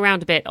was playing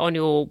around a bit on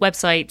your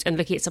website and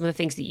looking at some of the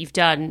things that you've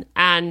done.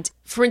 And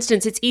for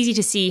instance, it's easy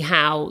to see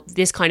how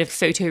this kind of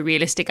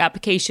photorealistic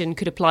application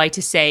could apply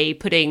to, say,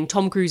 putting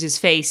Tom Cruise's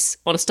face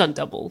on a stunt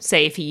double,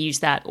 say, if he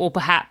used that. Or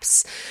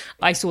perhaps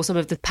I saw some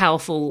of the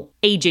powerful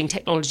aging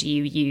technology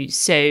you use.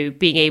 So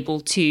being able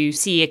to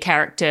see a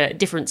character at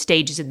different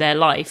stages in their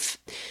life.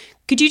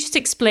 Could you just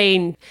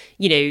explain,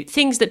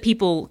 things that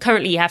people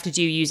currently have to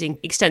do using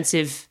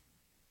extensive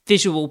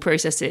visual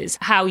processes,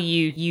 how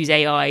you use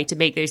AI to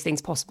make those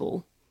things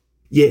possible?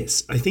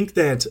 Yes, I think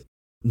that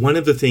one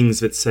of the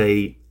things that,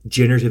 say,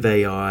 generative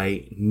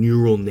AI,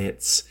 neural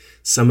nets,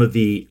 some of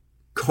the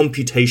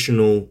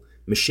computational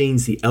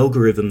machines, the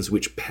algorithms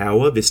which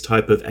power this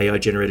type of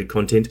AI-generated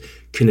content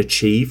can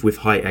achieve with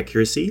high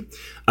accuracy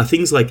are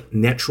things like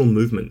natural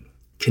movement,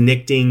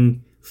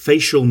 connecting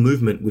facial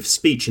movement with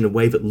speech in a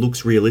way that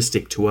looks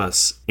realistic to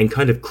us and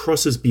kind of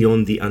crosses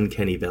beyond the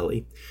uncanny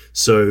valley.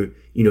 So,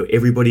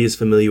 everybody is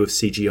familiar with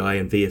CGI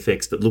and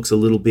VFX that looks a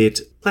little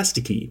bit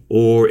plasticky,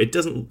 or it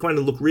doesn't kind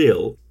of look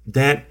real.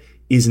 That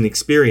is an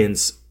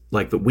experience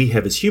like that we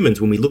have as humans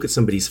when we look at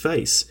somebody's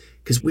face,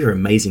 because we're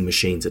amazing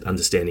machines at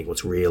understanding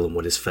what's real and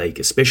what is fake,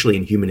 especially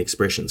in human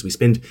expressions. We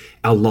spend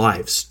our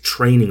lives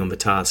training on the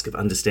task of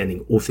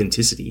understanding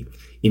authenticity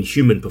in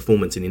human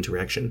performance and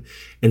interaction.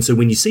 And so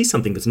when you see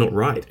something that's not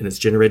right and it's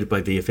generated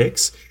by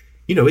VFX,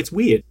 it's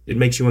weird. It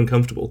makes you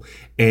uncomfortable.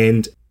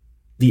 And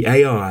the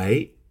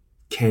AI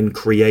can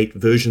create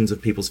versions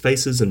of people's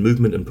faces and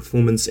movement and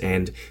performance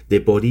and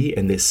their body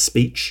and their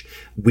speech,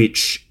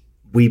 which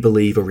we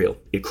believe are real.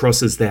 It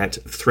crosses that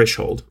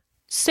threshold.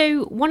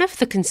 So one of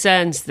the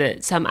concerns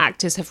that some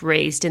actors have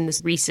raised in this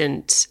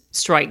recent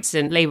strikes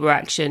and labour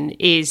action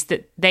is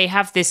that they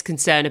have this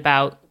concern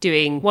about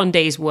doing one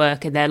day's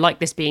work and their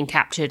likeness being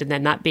captured and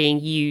then that being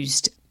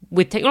used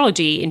with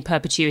technology in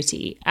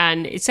perpetuity.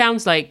 And it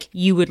sounds like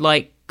you would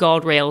like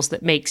guardrails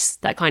that makes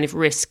that kind of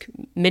risk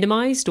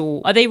minimised,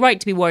 or are they right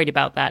to be worried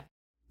about that?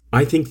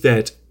 I think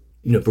that,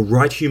 the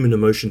right human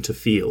emotion to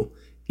feel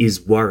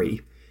is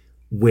worry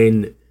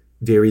when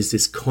there is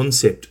this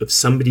concept of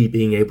somebody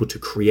being able to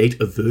create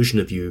a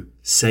version of you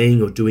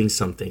saying or doing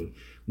something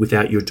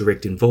without your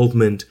direct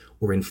involvement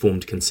or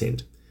informed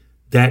consent.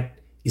 That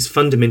is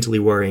fundamentally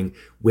worrying,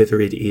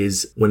 whether it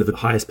is one of the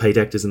highest paid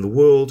actors in the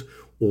world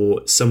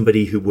or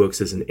somebody who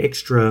works as an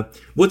extra.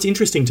 What's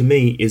interesting to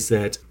me is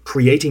that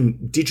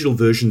creating digital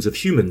versions of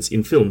humans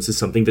in films is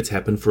something that's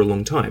happened for a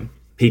long time.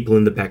 People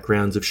in the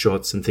backgrounds of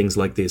shots and things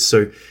like this.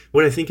 So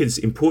what I think is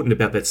important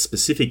about that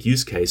specific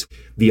use case,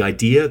 the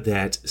idea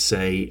that,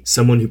 say,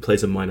 someone who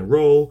plays a minor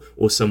role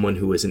or someone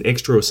who is an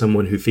extra or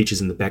someone who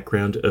features in the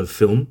background of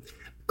film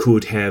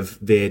could have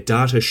their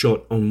data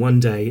shot on one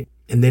day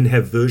and then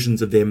have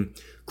versions of them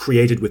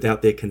created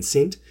without their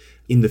consent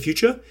in the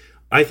future,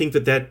 I think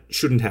that that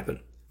shouldn't happen.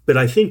 But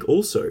I think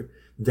also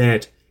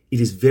that it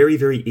is very,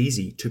 very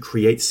easy to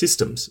create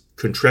systems,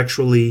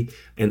 contractually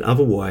and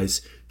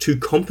otherwise, to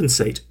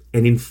compensate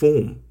and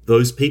inform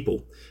those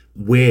people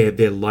where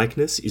their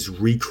likeness is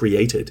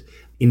recreated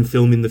in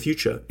film in the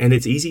future. And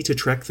it's easy to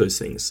track those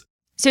things.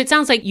 So it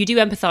sounds like you do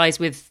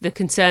empathise with the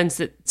concerns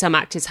that some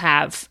actors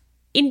have.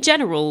 In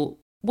general,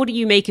 what do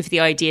you make of the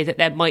idea that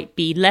there might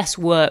be less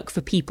work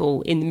for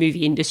people in the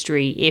movie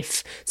industry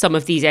if some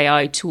of these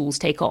AI tools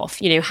take off?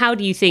 How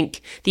do you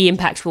think the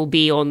impact will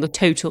be on the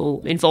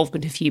total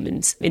involvement of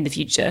humans in the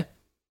future?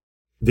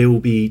 There will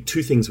be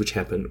two things which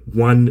happen.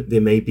 One,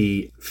 there may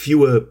be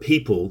fewer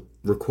people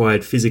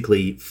required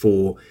physically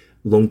for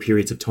long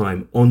periods of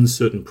time on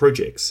certain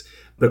projects.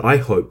 But I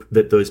hope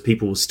that those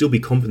people will still be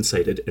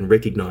compensated and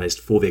recognized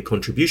for their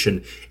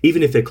contribution,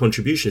 even if their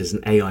contribution is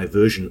an AI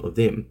version of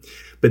them.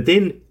 But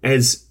then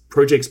as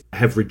projects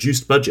have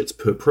reduced budgets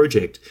per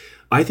project,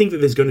 I think that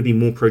there's going to be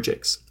more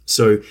projects.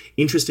 So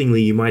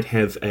interestingly, you might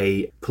have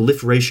a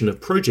proliferation of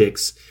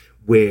projects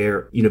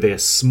where, they are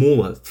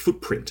smaller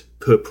footprint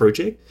per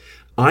project.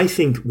 I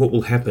think what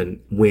will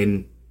happen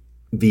when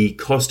the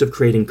cost of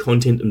creating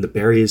content and the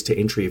barriers to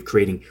entry of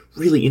creating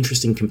really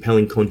interesting,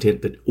 compelling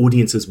content that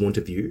audiences want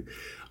to view,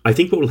 I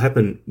think what will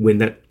happen when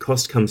that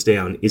cost comes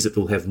down is that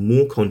they'll have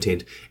more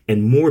content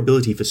and more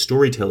ability for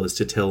storytellers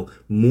to tell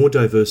more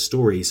diverse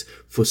stories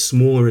for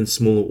smaller and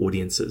smaller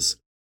audiences.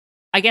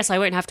 I guess I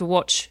won't have to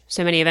watch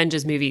so many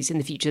Avengers movies in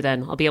the future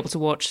then. I'll be able to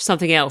watch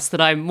something else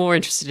that I'm more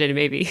interested in,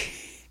 maybe.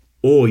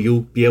 Or you'll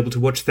be able to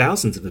watch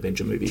thousands of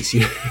Avenger movies.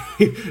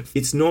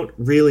 It's not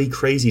really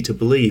crazy to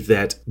believe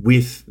that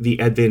with the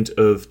advent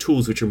of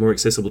tools which are more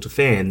accessible to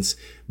fans,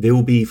 there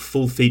will be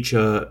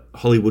full-feature,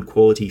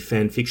 Hollywood-quality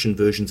fan fiction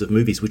versions of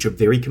movies which are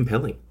very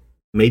compelling,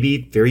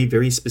 maybe very,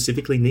 very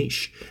specifically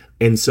niche.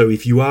 And so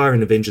if you are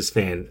an Avengers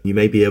fan, you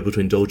may be able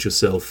to indulge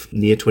yourself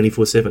near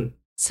 24/7.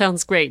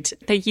 Sounds great.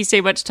 Thank you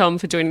so much, Tom,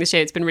 for joining the show.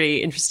 It's been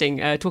really interesting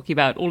talking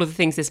about all of the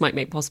things this might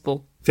make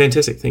possible.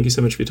 Fantastic. Thank you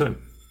so much for your time.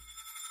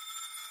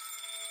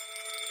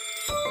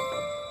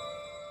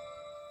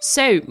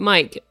 So,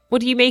 Mike,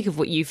 what do you make of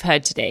what you've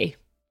heard today?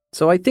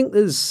 So I think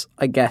there's,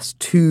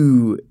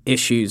 two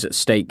issues at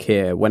stake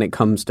here when it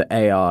comes to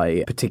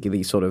AI,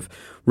 particularly sort of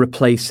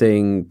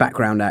replacing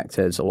background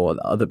actors or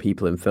other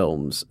people in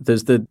films.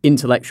 There's the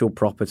intellectual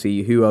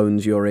property, who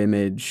owns your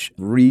image,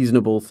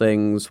 reasonable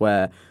things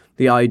where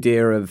the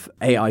idea of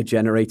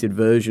AI-generated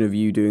version of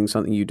you doing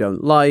something you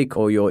don't like,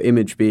 or your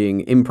image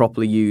being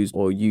improperly used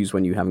or used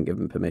when you haven't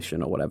given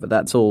permission or whatever.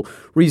 That's all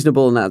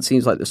reasonable, and that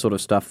seems like the sort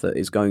of stuff that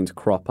is going to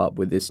crop up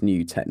with this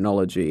new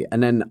technology.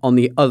 And then on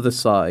the other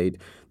side,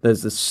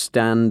 there's the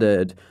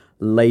standard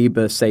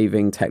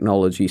labor-saving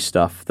technology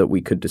stuff that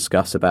we could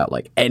discuss about,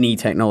 like any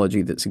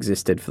technology that's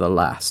existed for the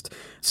last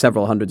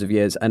several hundreds of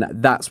years. And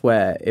that's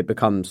where it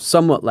becomes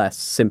somewhat less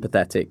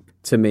sympathetic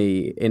to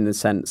me, in the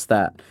sense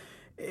that,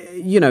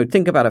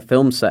 think about a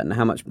film set and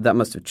how much that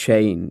must have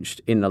changed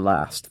in the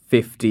last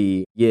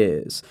 50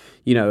 years.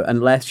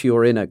 Unless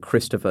you're in a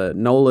Christopher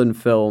Nolan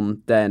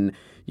film, then,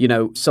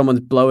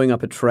 someone's blowing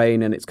up a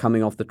train and it's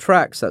coming off the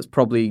tracks. That's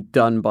probably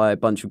done by a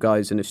bunch of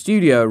guys in a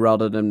studio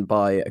rather than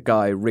by a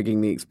guy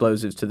rigging the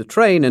explosives to the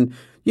train. And,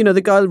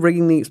 the guy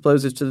rigging the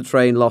explosives to the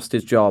train lost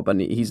his job and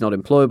he's not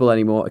employable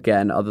anymore,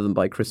 again, other than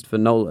by Christopher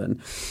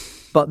Nolan.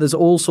 But there's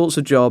all sorts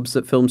of jobs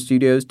that film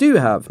studios do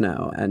have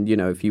now. And,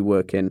 if you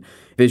work in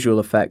visual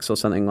effects or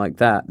something like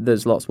that,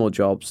 there's lots more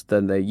jobs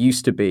than there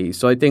used to be.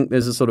 So I think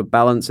there's a sort of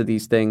balance of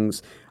these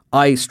things.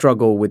 I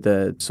struggle with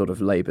the sort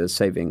of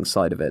labor-saving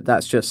side of it.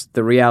 That's just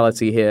the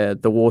reality here.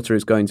 The water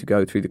is going to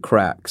go through the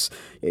cracks.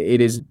 It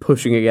is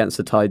pushing against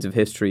the tides of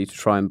history to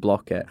try and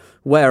block it.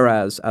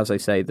 Whereas, as I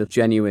say, the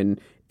genuine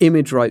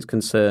image rights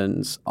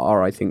concerns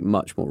are, I think,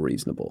 much more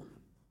reasonable.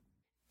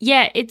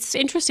 Yeah, it's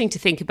interesting to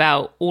think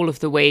about all of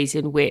the ways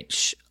in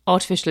which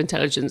artificial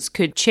intelligence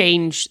could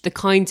change the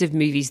kinds of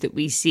movies that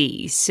we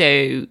see.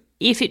 So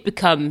if it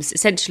becomes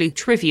essentially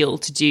trivial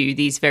to do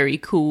these very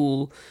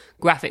cool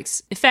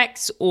graphics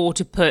effects or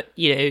to put,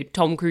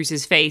 Tom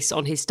Cruise's face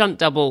on his stunt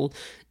double,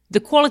 the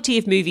quality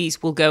of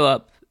movies will go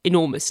up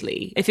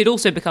enormously. If it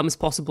also becomes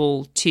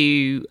possible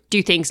to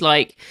do things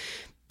like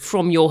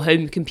from your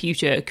home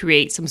computer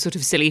create some sort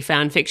of silly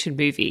fan fiction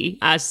movie,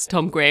 as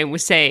Tom Graham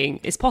was saying,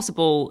 is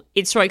possible,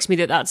 it strikes me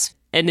that that's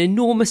an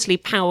enormously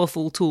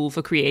powerful tool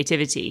for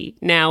creativity.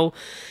 Now,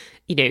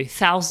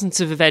 thousands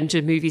of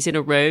Avenger movies in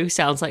a row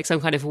sounds like some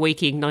kind of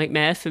waking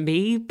nightmare for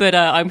me, but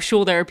I'm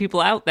sure there are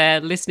people out there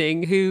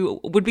listening who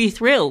would be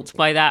thrilled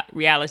by that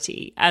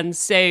reality. And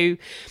so,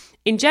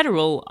 in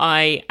general,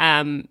 I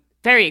am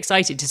very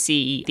excited to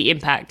see the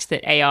impact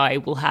that AI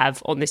will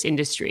have on this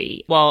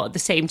industry, while at the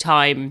same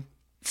time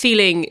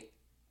feeling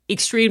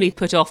extremely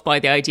put off by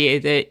the idea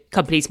that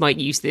companies might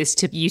use this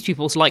to use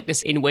people's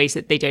likeness in ways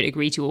that they don't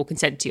agree to or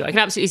consent to. I can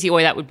absolutely see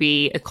why that would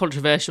be a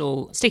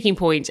controversial sticking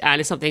point,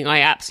 and is something I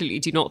absolutely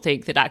do not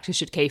think that actors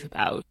should cave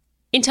about.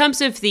 In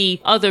terms of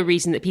the other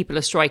reason that people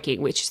are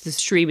striking, which is the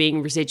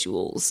streaming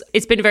residuals,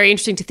 it's been very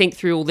interesting to think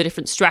through all the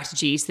different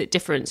strategies that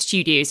different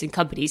studios and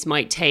companies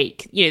might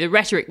take. The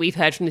rhetoric we've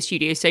heard from the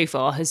studios so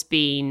far has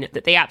been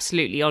that they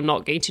absolutely are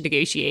not going to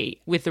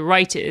negotiate with the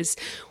writers.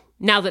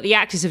 Now that the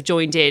actors have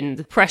joined in,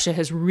 the pressure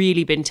has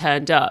really been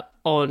turned up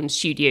on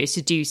studios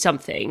to do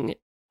something.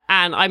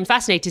 And I'm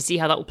fascinated to see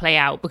how that will play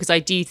out, because I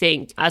do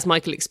think, as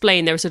Michael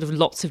explained, there are sort of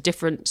lots of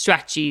different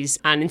strategies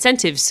and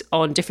incentives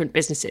on different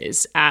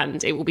businesses.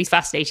 And it will be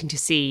fascinating to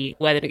see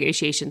where the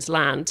negotiations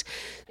land.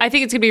 I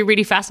think it's going to be a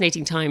really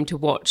fascinating time to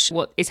watch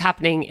what is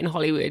happening in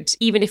Hollywood,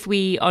 even if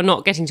we are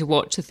not getting to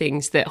watch the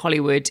things that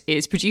Hollywood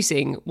is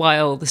producing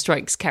while the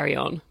strikes carry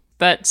on.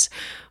 But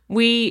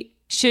we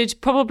should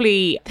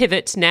probably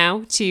pivot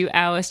now to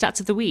our stats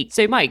of the week.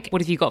 So, Mike,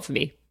 what have you got for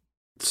me?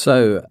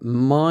 So,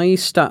 my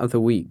stat of the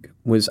week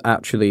was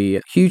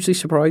actually hugely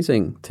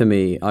surprising to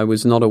me. I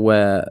was not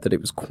aware that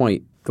it was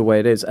quite the way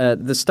it is.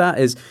 The stat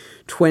is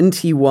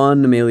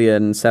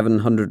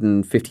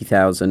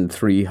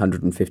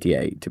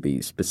 21,750,358 to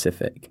be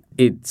specific.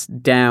 It's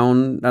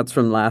down, that's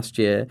from last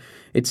year.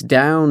 It's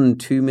down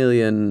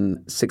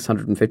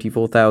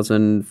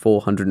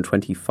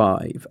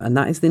 2,654,425. And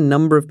that is the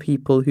number of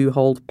people who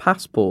hold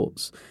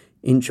passports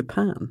in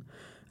Japan.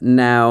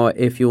 Now,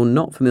 if you're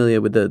not familiar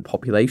with the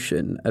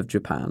population of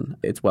Japan,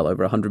 it's well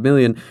over 100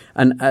 million.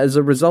 And as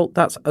a result,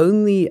 that's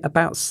only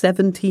about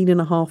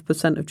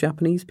 17.5% of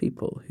Japanese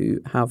people who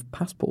have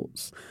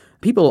passports.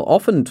 People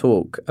often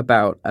talk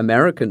about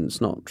Americans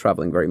not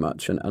traveling very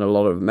much and a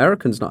lot of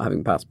Americans not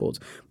having passports,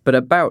 but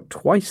about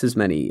twice as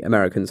many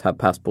Americans have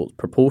passports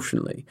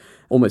proportionally,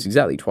 almost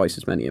exactly twice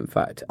as many, in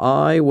fact.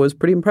 I was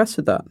pretty impressed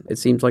with that. It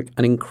seems like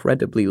an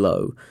incredibly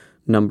low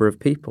number of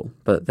people,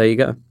 but there you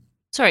go.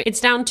 Sorry,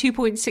 it's down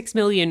 2.6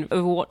 million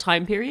over what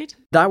time period?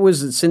 That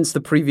was since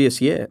the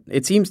previous year.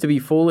 It seems to be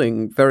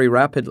falling very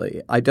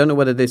rapidly. I don't know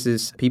whether this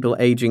is people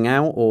aging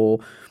out or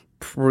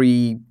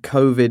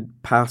pre-COVID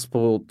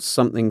passport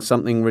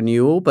something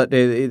renewal, but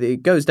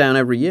it goes down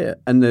every year.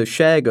 And the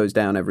share goes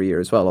down every year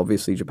as well.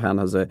 Obviously, Japan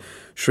has a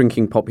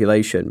shrinking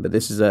population, but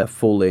this is a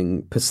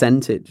falling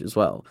percentage as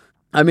well.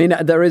 I mean,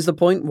 there is the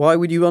point. Why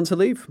would you want to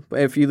leave?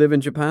 If you live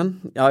in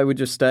Japan, I would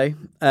just stay.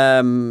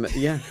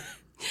 Yeah.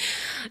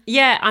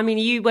 Yeah, I mean,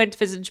 you went to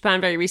visit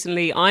Japan very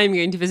recently. I'm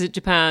going to visit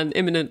Japan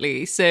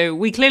imminently. So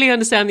we clearly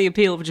understand the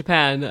appeal of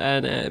Japan,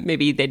 and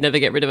maybe they'd never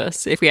get rid of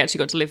us if we actually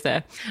got to live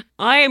there.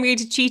 I am going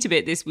to cheat a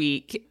bit this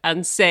week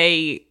and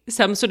say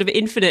some sort of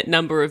infinite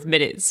number of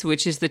minutes,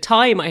 which is the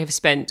time I have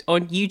spent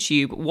on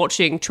YouTube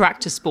watching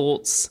tractor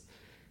sports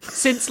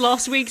since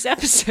last week's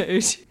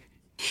episode.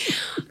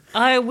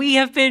 We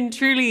have been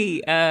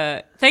truly,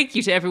 thank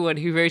you to everyone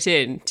who wrote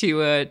in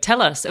to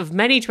tell us of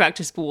many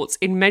tractor sports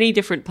in many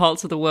different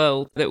parts of the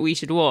world that we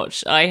should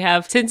watch. I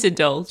have since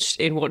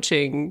indulged in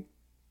watching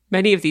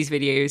many of these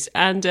videos,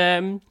 and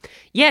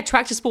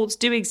tractor sports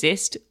do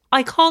exist.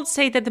 I can't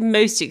say they're the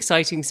most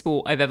exciting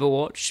sport I've ever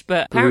watched,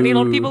 but apparently a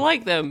lot of people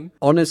like them.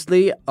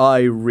 Honestly, I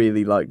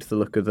really liked the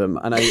look of them,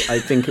 and I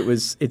think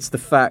it's the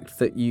fact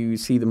that you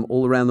see them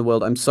all around the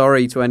world. I'm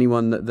sorry to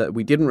anyone that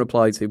we didn't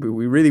reply to, but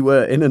we really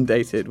were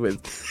inundated with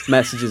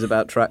messages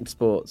about tractor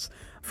sports.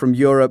 From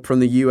Europe, from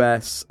the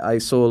US, I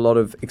saw a lot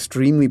of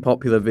extremely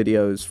popular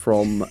videos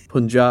from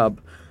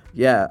Punjab.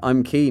 Yeah,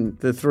 I'm keen.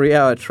 The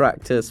 3-hour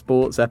tractor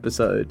sports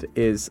episode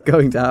is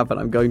going to happen.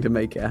 I'm going to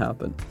make it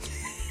happen.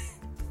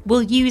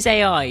 We'll use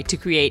AI to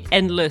create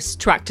endless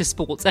tractor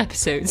sports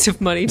episodes of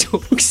Money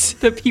Talks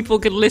that people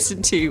can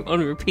listen to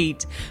on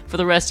repeat for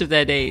the rest of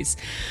their days.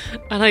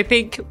 And I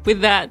think with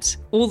that,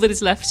 all that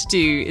is left to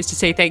do is to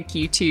say thank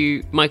you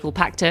to Michael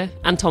Pachter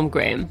and Tom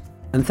Graham.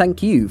 And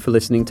thank you for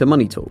listening to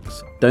Money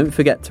Talks. Don't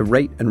forget to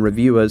rate and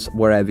review us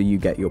wherever you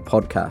get your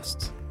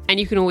podcasts. And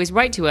you can always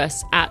write to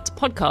us at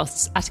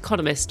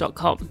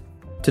podcasts@economist.com.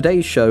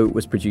 Today's show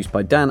was produced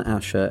by Dan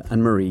Asher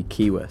and Marie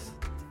Keyworth.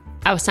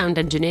 Our sound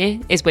engineer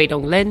is Wei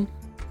Dong Lin.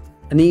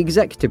 And the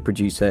executive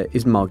producer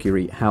is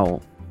Marguerite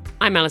Howell.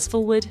 I'm Alice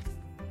Fulwood.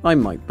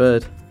 I'm Mike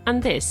Bird.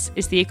 and this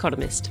is The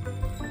Economist.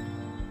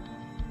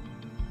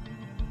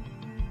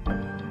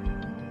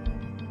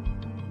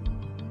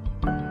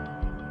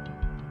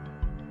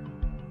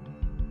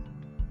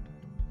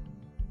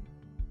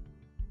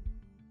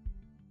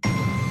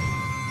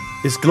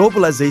 Is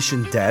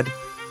globalization dead,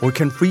 or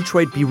can free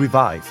trade be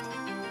revived?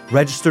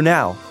 Register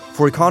now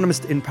for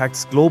Economist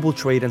Impact's Global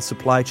Trade and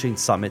Supply Chain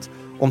Summit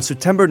on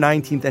September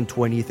 19th and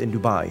 20th in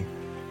Dubai.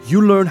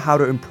 You learn how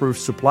to improve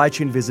supply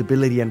chain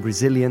visibility and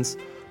resilience,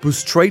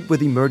 boost trade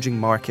with emerging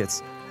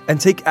markets, and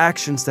take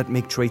actions that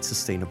make trade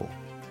sustainable.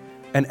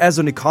 And as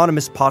an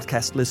Economist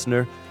podcast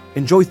listener,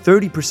 enjoy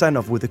 30%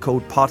 off with the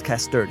code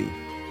podcast30.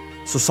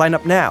 So sign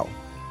up now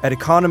at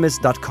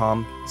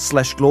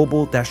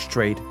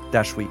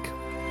economist.com/global-trade-week.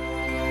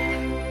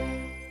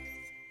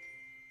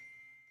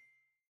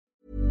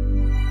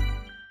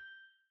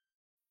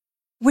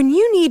 When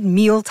you need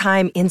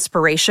mealtime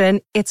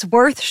inspiration, it's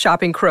worth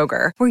shopping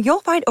Kroger, where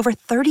you'll find over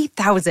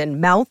 30,000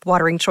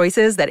 mouth-watering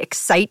choices that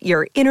excite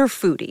your inner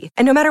foodie.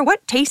 And no matter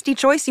what tasty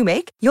choice you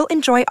make, you'll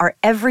enjoy our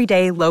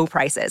everyday low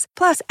prices,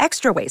 plus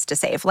extra ways to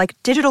save, like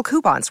digital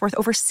coupons worth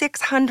over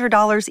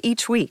 $600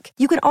 each week.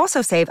 You can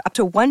also save up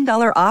to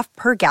 $1 off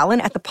per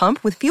gallon at the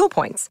pump with fuel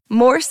points.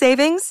 More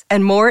savings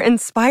and more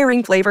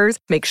inspiring flavors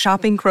make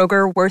shopping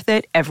Kroger worth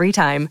it every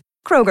time.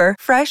 Kroger,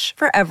 fresh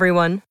for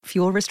everyone.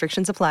 Fuel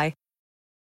restrictions apply.